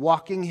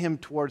walking him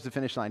towards the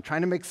finish line,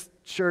 trying to make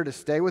sure to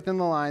stay within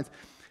the lines.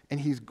 And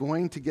he's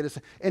going to get us.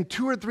 And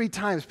 2 or 3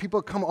 times, people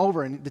come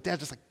over, and the dad's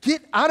just like,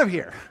 get out of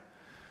here.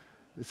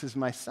 This is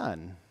my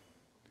son.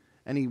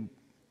 And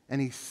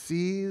he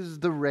sees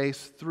the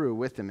race through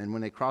with him. And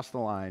when they cross the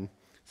line,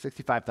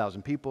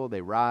 65,000 people,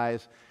 they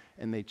rise,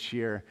 and they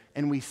cheer.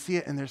 And we see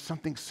it, and there's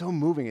something so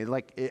moving.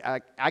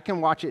 I can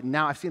watch it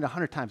now. I've seen it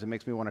 100 times. It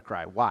makes me want to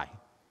cry. Why?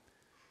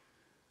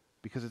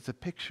 Because it's a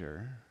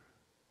picture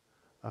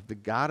of the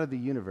God of the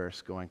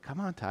universe going, come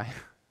on, Ty.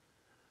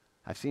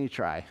 I've seen you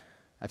try.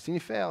 I've seen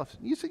you fail.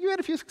 You said you had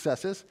a few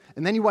successes,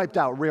 and then you wiped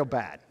out real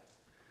bad.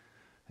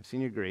 I've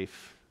seen your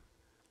grief.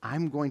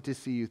 I'm going to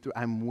see you through.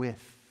 I'm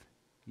with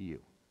you.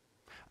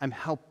 I'm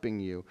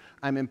helping you.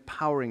 I'm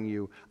empowering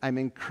you. I'm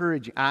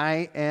encouraging.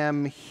 I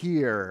am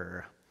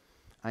here.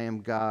 I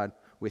am God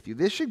with you.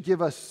 This should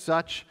give us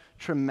such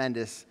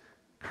tremendous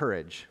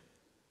courage.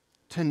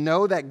 To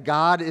know that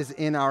God is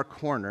in our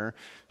corner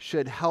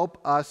should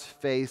help us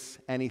face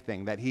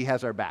anything, that he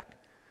has our back.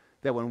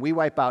 That when we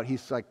wipe out,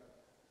 he's like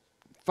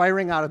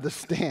firing out of the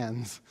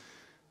stands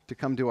to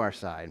come to our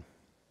side.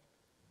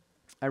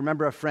 I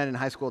remember a friend in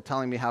high school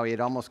telling me how he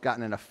had almost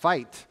gotten in a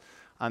fight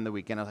on the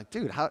weekend. I was like,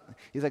 dude, how?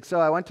 He's like, so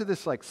I went to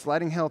this like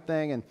sledding hill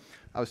thing, and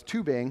I was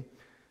tubing.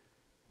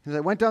 As I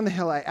went down the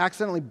hill, I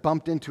accidentally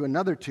bumped into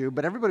another tube,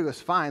 but everybody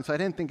was fine, so I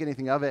didn't think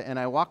anything of it, and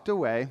I walked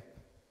away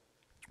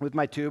with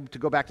my tube to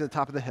go back to the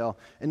top of the hill.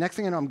 And next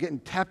thing I know, I'm getting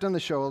tapped on the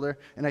shoulder,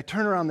 and I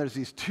turn around, there's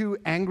these 2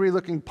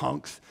 angry-looking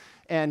punks,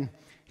 and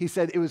he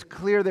said it was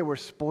clear they were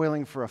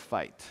spoiling for a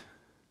fight.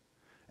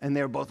 And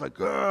they were both like,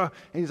 ugh.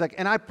 And he's like,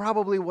 and I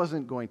probably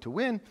wasn't going to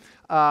win.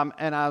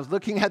 And I was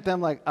looking at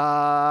them like,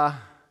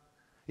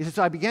 He said,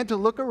 so I began to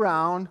look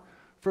around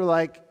for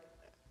like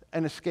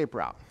an escape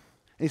route.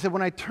 And he said,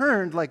 when I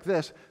turned like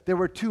this, there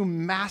were two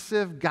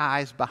massive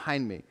guys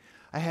behind me.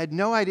 I had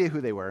no idea who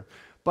they were,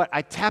 but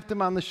I tapped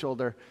him on the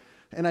shoulder,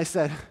 and I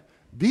said,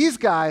 these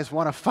guys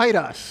want to fight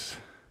us.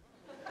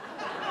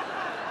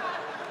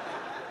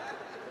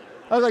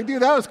 I was like,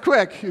 dude, that was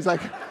quick. He's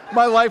like,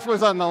 my life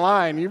was on the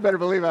line. You better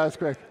believe I was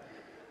quick.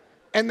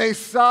 And they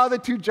saw the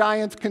two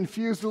giants'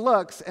 confused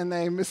looks, and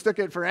they mistook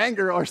it for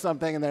anger or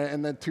something,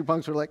 and the two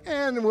punks were like,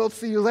 and we'll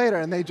see you later,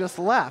 and they just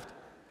left.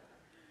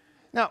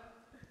 Now,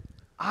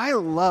 I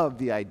love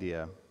the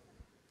idea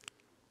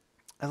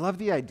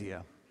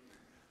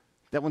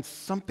that when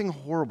something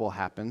horrible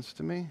happens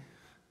to me,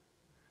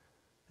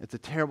 it's a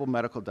terrible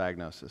medical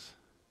diagnosis,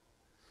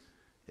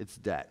 it's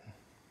debt,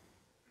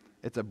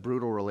 it's a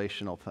brutal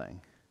relational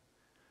thing,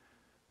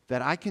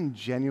 that I can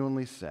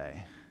genuinely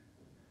say,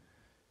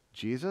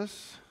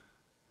 Jesus,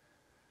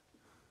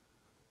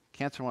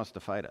 cancer wants to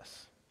fight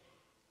us.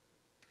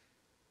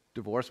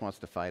 Divorce wants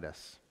to fight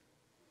us.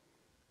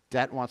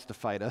 Debt wants to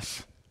fight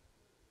us.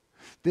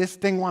 This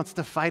thing wants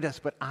to fight us,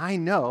 but I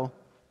know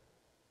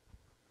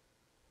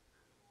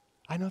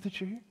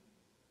that you're here.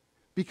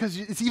 Because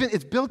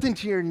it's built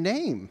into your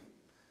name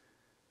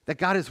that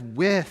God is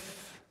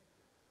with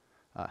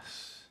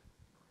us.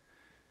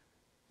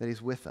 That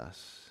He's with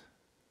us.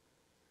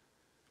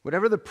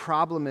 Whatever the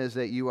problem is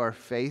that you are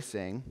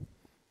facing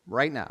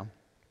right now,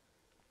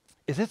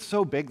 is it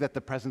so big that the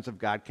presence of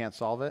God can't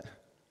solve it?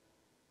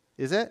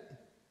 Is it?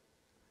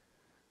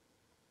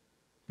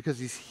 Because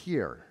He's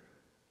here.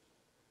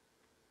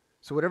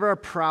 So whatever our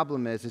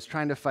problem is, it's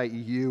trying to fight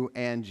you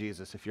and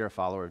Jesus. If you're a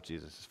follower of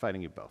Jesus, it's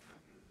fighting you both.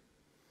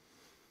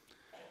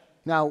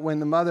 Now,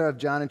 when the mother of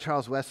John and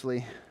Charles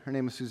Wesley, her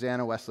name was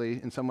Susanna Wesley,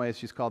 in some ways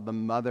she's called the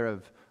mother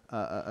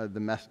of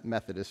the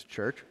Methodist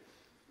Church.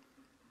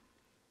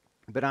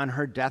 But on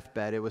her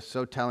deathbed, it was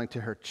so telling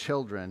to her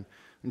children.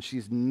 When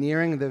she's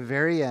nearing the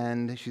very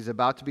end, she's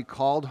about to be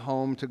called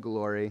home to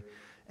glory,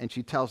 and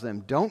she tells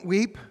them, don't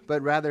weep,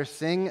 but rather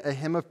sing a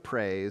hymn of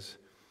praise.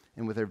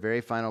 And with her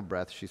very final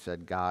breath, she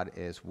said, God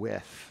is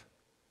with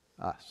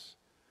us.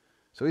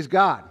 So He's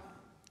God.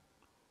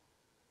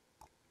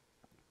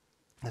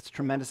 That's a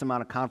tremendous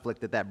amount of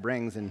conflict that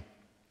brings.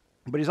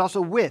 But He's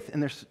also with,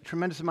 and there's a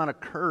tremendous amount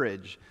of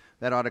courage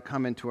that ought to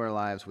come into our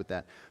lives with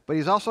that. But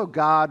He's also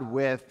God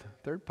with,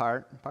 third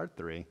part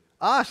 3,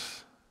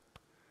 us.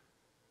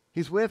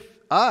 He's with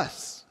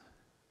us.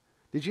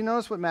 Did you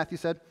notice what Matthew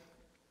said?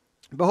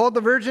 Behold,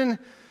 the virgin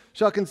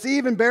shall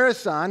conceive and bear a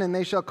son, and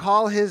they shall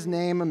call his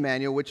name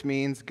Emmanuel, which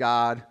means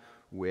God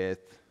with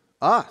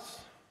us.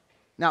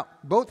 Now,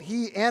 both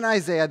he and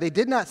Isaiah, they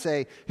did not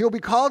say, he'll be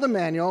called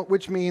Emmanuel,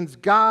 which means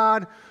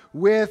God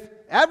with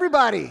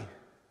everybody.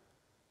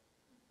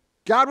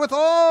 God with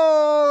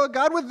all,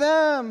 God with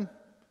them.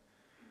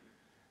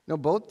 No,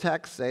 both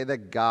texts say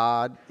that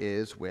God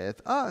is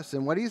with us.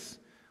 And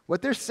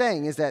what they're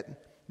saying is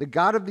that the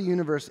God of the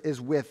universe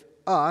is with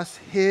us,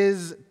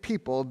 His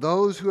people,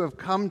 those who have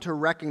come to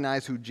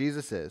recognize who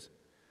Jesus is,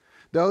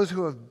 those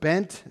who have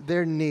bent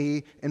their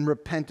knee in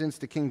repentance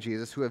to King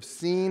Jesus, who have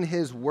seen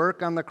His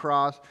work on the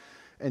cross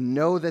and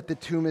know that the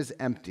tomb is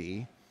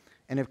empty,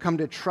 and have come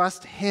to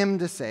trust Him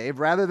to save,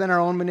 rather than our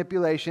own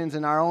manipulations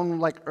and our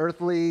own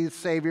earthly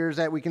saviors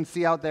that we can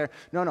see out there.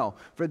 No.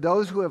 For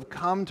those who have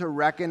come to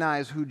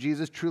recognize who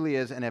Jesus truly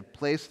is and have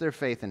placed their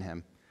faith in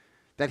Him,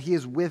 that He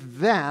is with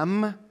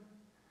them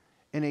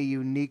in a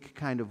unique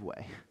kind of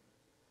way,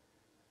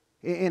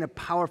 in a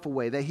powerful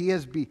way, that He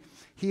has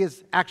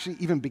actually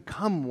even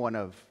become one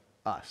of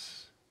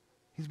us.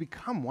 He's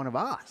become one of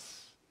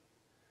us.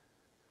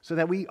 So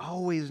that we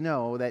always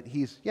know that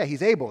He's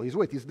able,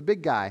 He's the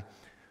big guy.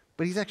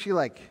 But He's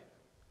actually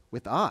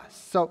with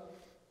us. So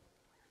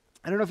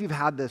I don't know if you've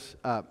had this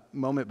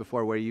moment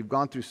before where you've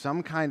gone through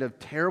some kind of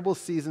terrible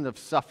season of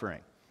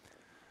suffering.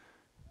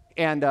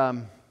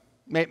 And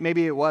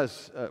maybe it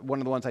was one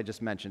of the ones I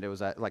just mentioned. It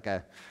was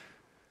a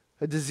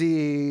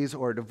disease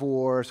or a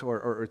divorce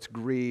or it's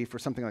grief or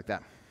something like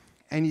that.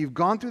 And you've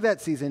gone through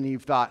that season and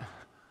you've thought,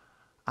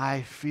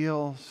 I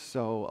feel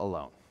so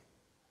alone.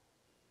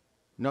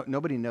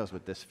 Nobody knows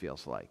what this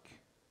feels like.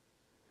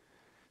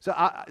 So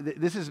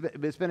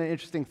it's been an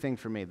interesting thing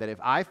for me that if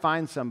I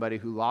find somebody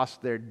who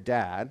lost their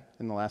dad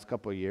in the last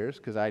couple of years,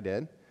 because I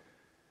did,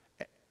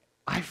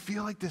 I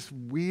feel this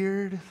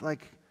weird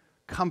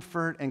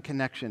comfort and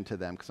connection to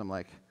them because I'm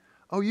like,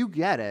 oh, you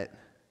get it.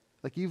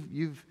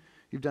 You've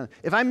done it.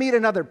 If I meet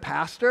another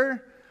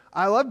pastor,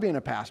 I love being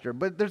a pastor,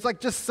 but there's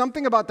just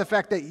something about the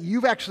fact that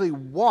you've actually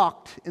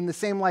walked in the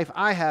same life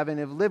I have and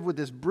have lived with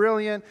this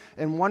brilliant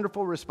and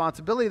wonderful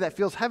responsibility that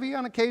feels heavy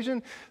on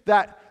occasion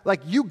that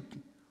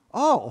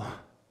oh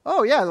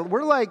yeah,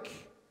 we're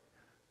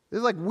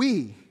this is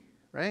we,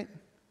 right?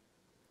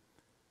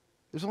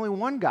 There's only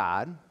one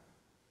God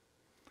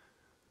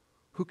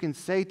who can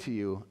say to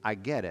you, I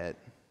get it.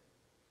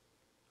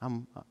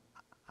 I'm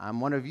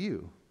one of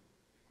you.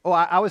 Oh,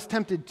 I was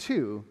tempted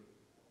too.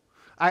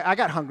 I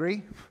got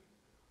hungry.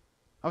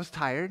 I was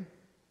tired.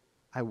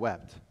 I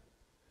wept.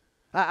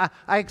 I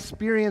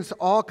experienced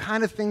all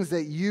kind of things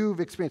that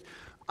you've experienced.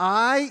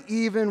 I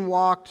even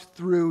walked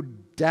through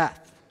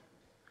death.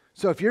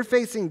 So if you're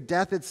facing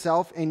death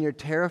itself and you're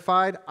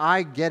terrified,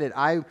 I get it.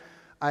 I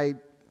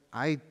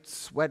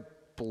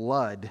sweat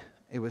blood.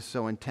 It was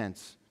so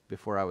intense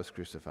before I was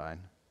crucified.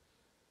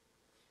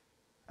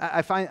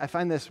 I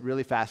find this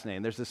really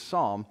fascinating. There's this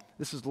psalm.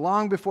 This is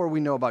long before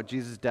we know about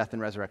Jesus' death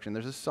and resurrection.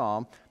 There's a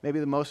psalm, maybe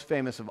the most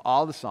famous of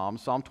all the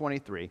psalms, Psalm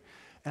 23.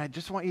 And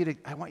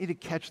I want you to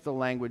catch the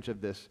language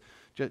of this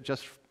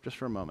just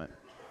for a moment.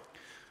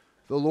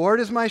 The Lord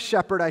is my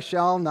shepherd, I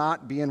shall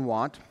not be in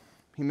want.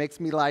 He makes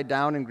me lie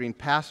down in green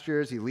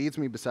pastures. He leads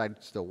me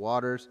beside still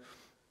waters.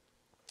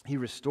 He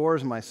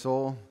restores my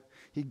soul.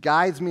 He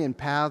guides me in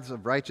paths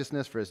of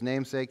righteousness for his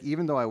name's sake.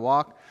 Even though I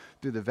walk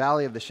through the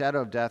valley of the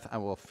shadow of death, I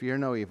will fear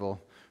no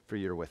evil, for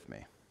you're with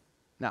me.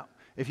 Now,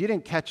 if you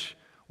didn't catch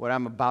what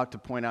I'm about to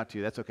point out to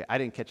you, that's okay. I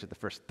didn't catch it the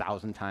first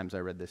 1,000 times I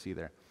read this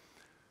either.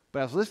 But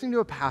I was listening to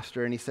a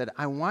pastor, and he said,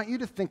 I want you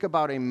to think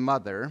about a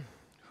mother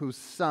whose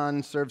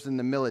son serves in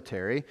the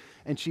military,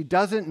 and she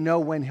doesn't know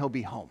when he'll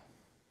be home.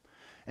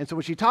 And so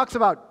when she talks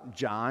about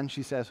John,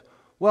 she says,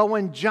 well,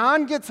 when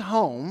John gets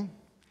home,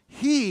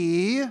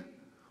 he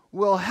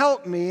will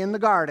help me in the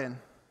garden.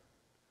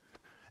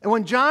 And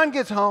when John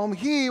gets home,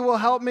 he will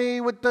help me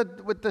with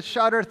the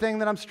shutter thing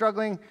that I'm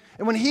struggling.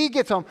 And when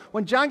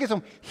John gets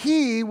home,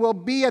 he will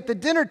be at the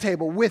dinner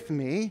table with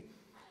me.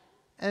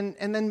 And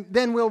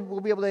then we'll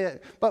be able to,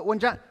 but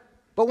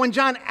when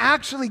John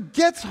actually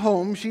gets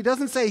home, she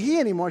doesn't say he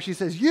anymore, she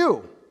says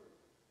you.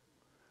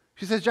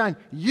 She says, John,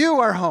 you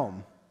are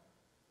home.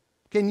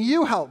 Can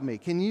you help me?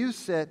 Can you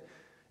sit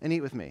and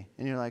eat with me?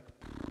 And you're like,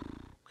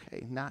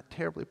 okay, not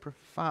terribly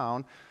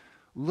profound.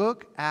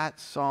 Look at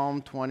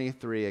Psalm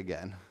 23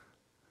 again.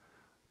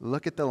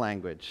 Look at the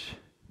language.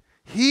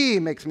 He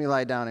makes me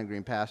lie down in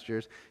green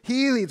pastures.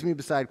 He leads me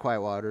beside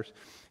quiet waters.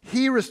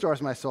 He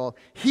restores my soul.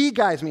 He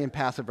guides me in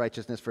paths of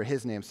righteousness for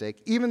his name's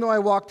sake. Even though I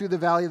walk through the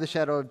valley of the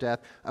shadow of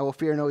death, I will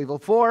fear no evil,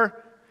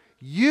 for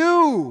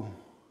you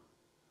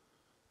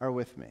are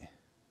with me.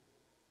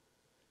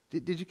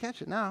 Did you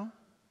catch it now?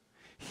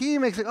 He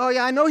makes it, oh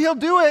yeah, I know he'll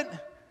do it.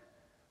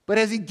 But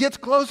as he gets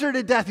closer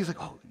to death, he's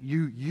like, oh,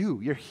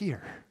 you're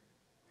here.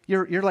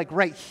 You're like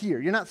right here.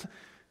 You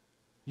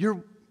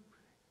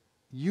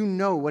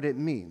know what it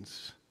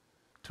means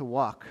to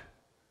walk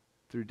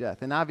through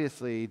death. And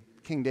obviously,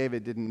 King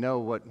David didn't know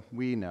what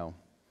we know,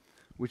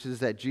 which is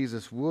that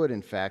Jesus would,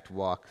 in fact,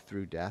 walk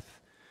through death,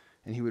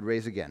 and he would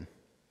rise again.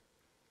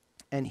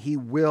 And he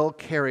will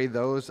carry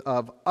those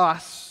of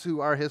us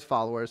who are his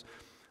followers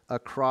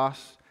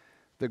across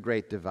the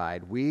great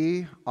divide.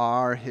 We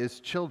are his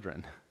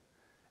children,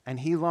 and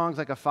he longs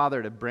like a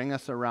father to bring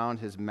us around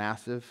his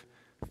massive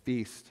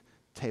feast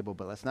table.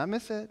 But let's not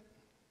miss it.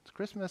 It's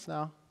Christmas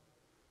now.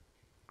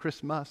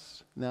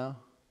 Christmas now.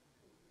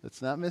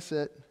 Let's not miss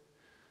it.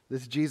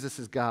 This Jesus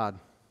is God.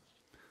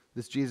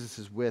 This Jesus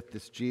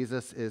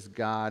is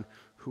God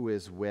who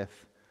is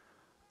with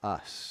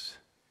us.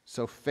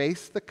 So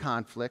face the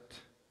conflict,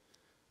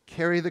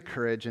 carry the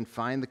courage, and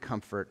find the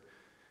comfort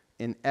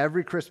in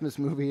every Christmas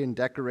movie and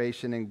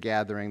decoration and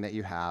gathering that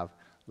you have.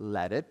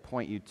 Let it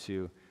point you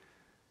to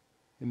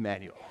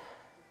Emmanuel.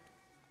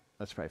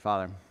 Let's pray.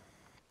 Father,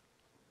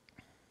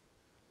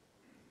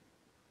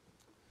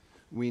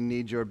 we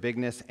need your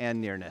bigness and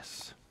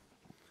nearness.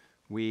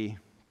 We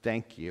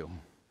thank you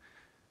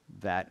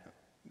that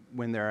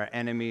when there are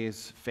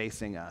enemies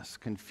facing us,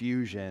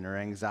 confusion or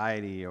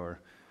anxiety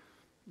or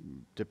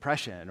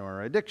depression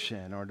or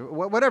addiction or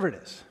whatever it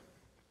is,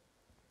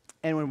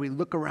 and when we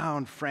look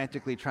around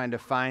frantically trying to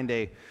find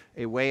a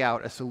way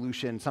out, a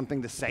solution,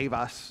 something to save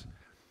us,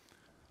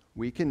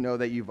 we can know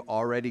that you've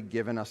already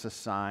given us a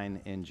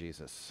sign in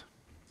Jesus,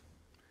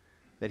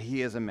 that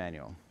he is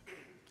Emmanuel,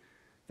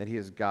 that he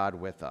is God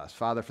with us.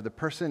 Father, for the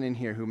person in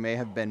here who may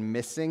have been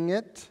missing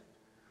it,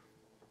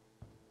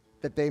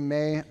 that they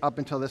may, up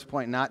until this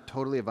point, not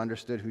totally have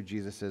understood who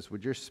Jesus is,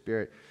 would your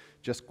Spirit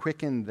just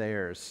quicken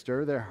theirs,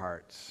 stir their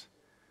hearts,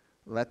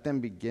 let them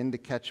begin to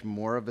catch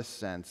more of a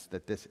sense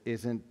that this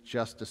isn't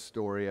just a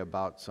story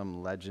about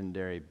some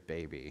legendary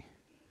baby.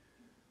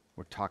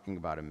 We're talking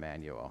about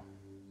Emmanuel.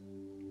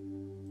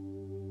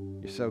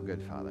 You're so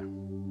good, Father.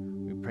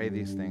 We pray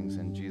these things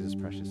in Jesus'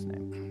 precious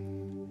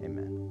name.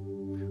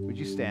 Amen. Would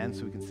you stand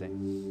so we can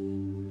sing?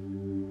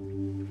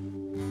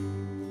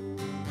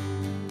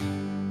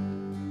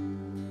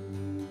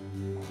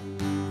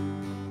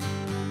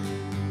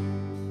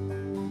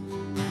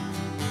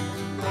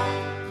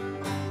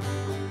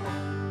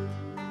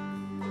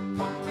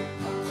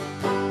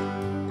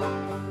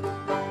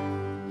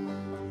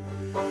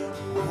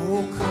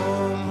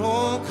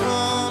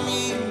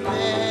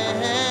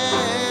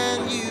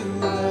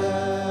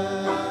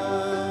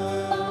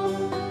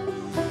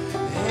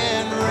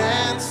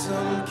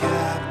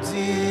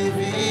 Captive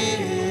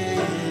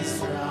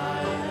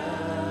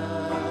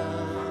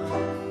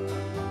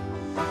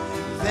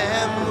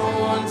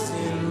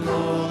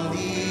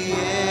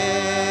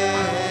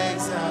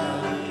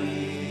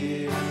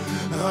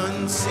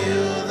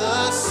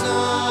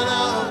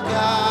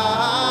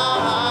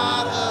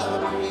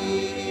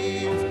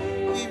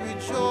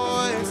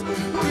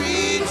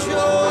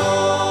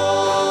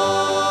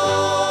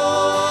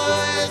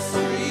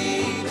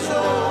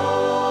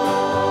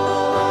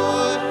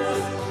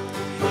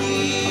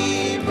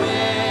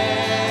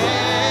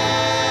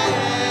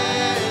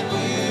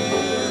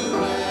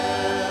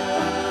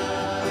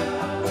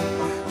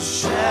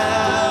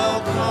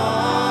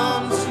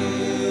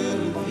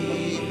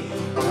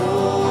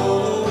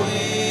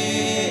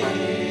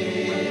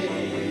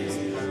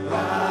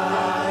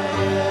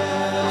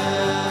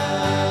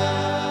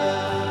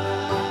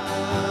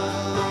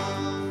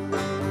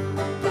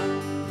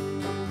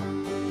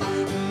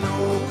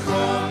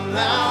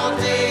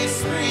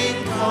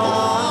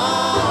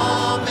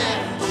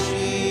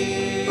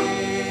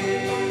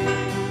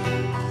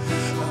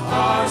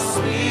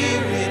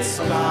spirits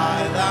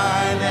by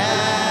thine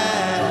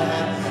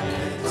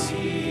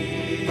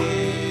enmity.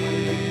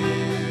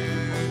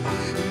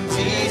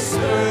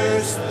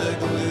 Disperse the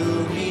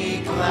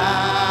gloomy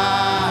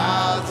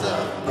clouds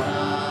of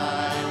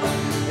night,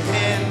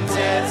 and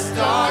death's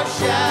dark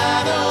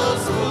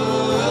shadows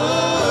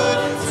would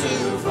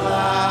to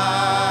fly.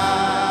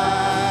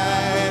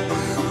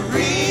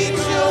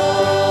 Rejoice,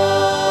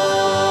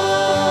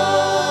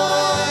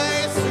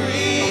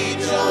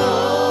 rejoice,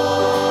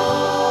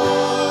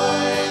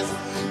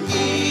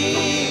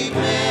 Emmanuel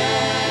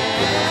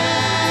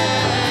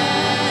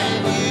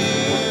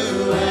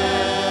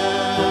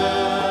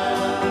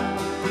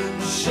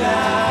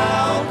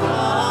shall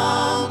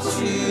come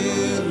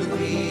to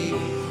thee.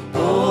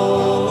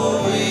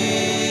 Oh,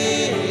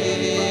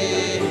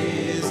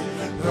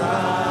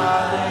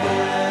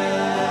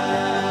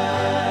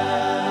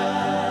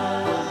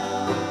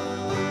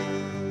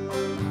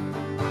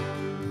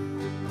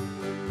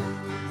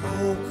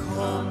 oh,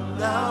 come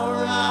thou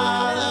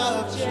Rod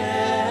of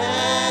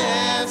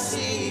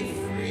Jesse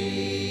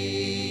free,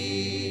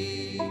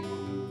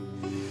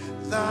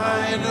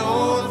 thine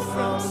own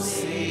from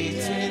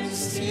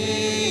Satan's tyranny,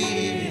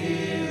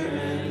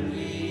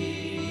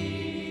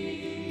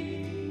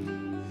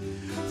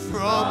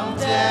 from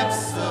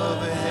depths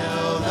of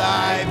hell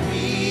thy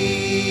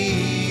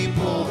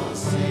people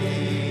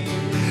save,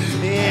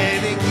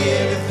 and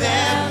give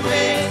them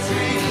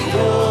victory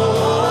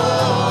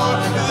o'er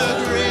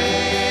the grave.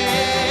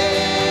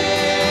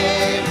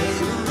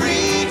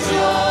 Rejoice,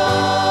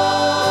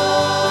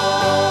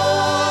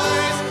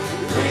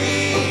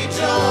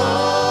 rejoice,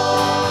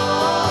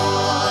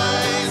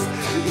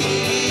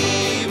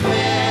 Emmanuel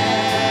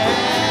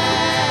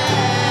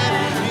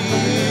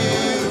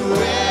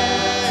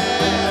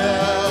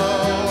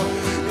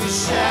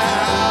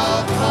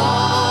shall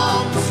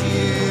come to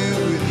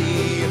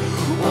thee.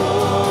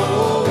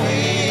 Oh,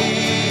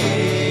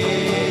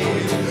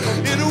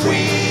 and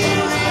we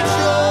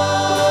rejoice,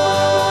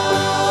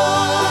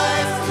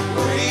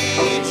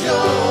 rejoice,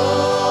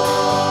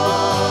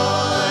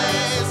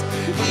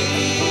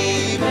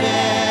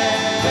 Emmanuel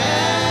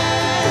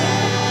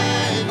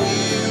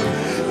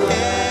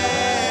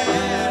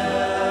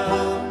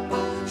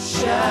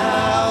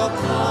shall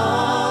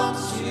come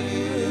to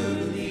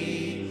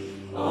thee.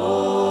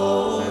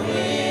 Oh,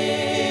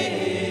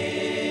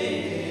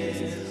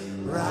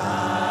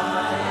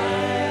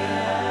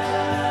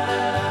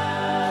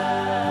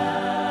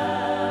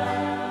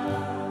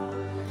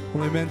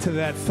 Well, amen to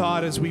that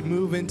thought. As we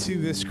move into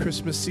this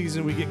Christmas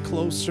season, we get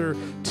closer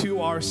to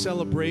our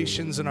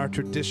celebrations and our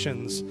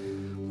traditions.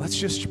 Let's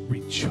just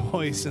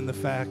rejoice in the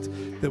fact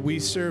that we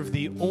serve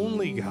the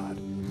only God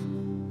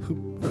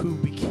who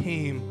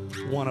became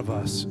one of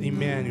us,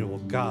 Emmanuel,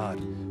 God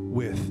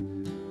with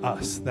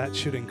us. That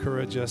should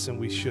encourage us, and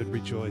we should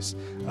rejoice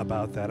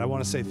about that. I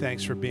want to say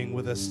thanks for being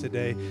with us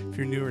today. If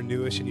you're new or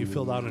newish and you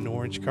filled out an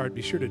orange card,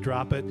 be sure to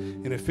drop it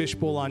in a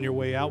fishbowl on your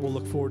way out. We'll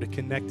look forward to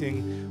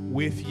connecting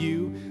with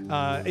you.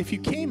 If you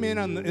came in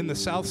in the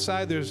south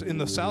side, there's in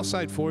the south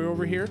side foyer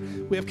over here,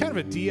 we have kind of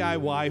a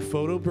DIY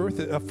photo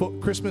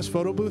booth, Christmas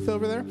photo booth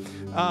over there.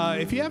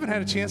 If you haven't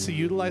had a chance to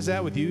utilize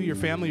that with you, your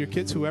family, your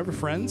kids, whoever,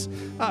 friends,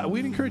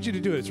 we'd encourage you to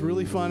do it. It's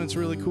really fun. It's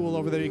really cool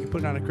over there. You can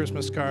put it on a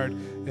Christmas card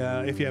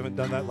if you haven't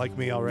done that like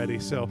me already.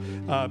 So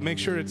make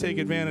sure to take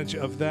advantage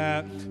of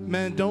that.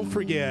 Men, don't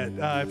forget,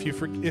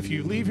 if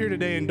you leave here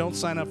today and don't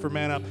sign up for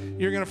Man Up,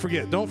 you're going to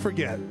forget. Don't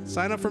forget.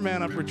 Sign up for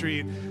Man Up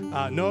Retreat.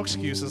 No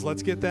excuses.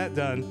 Let's get that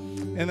done.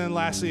 And then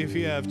lastly, if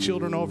you have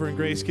children over in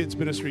Grace Kids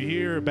Ministry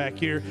here or back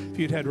here, if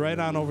you'd head right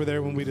on over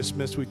there when we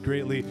dismiss, we'd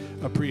greatly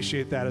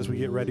appreciate that as we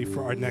get ready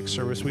for our next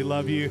service. We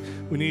love you.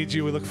 We need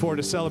you. We look forward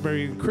to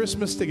celebrating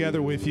Christmas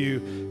together with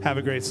you. Have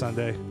a great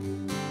Sunday.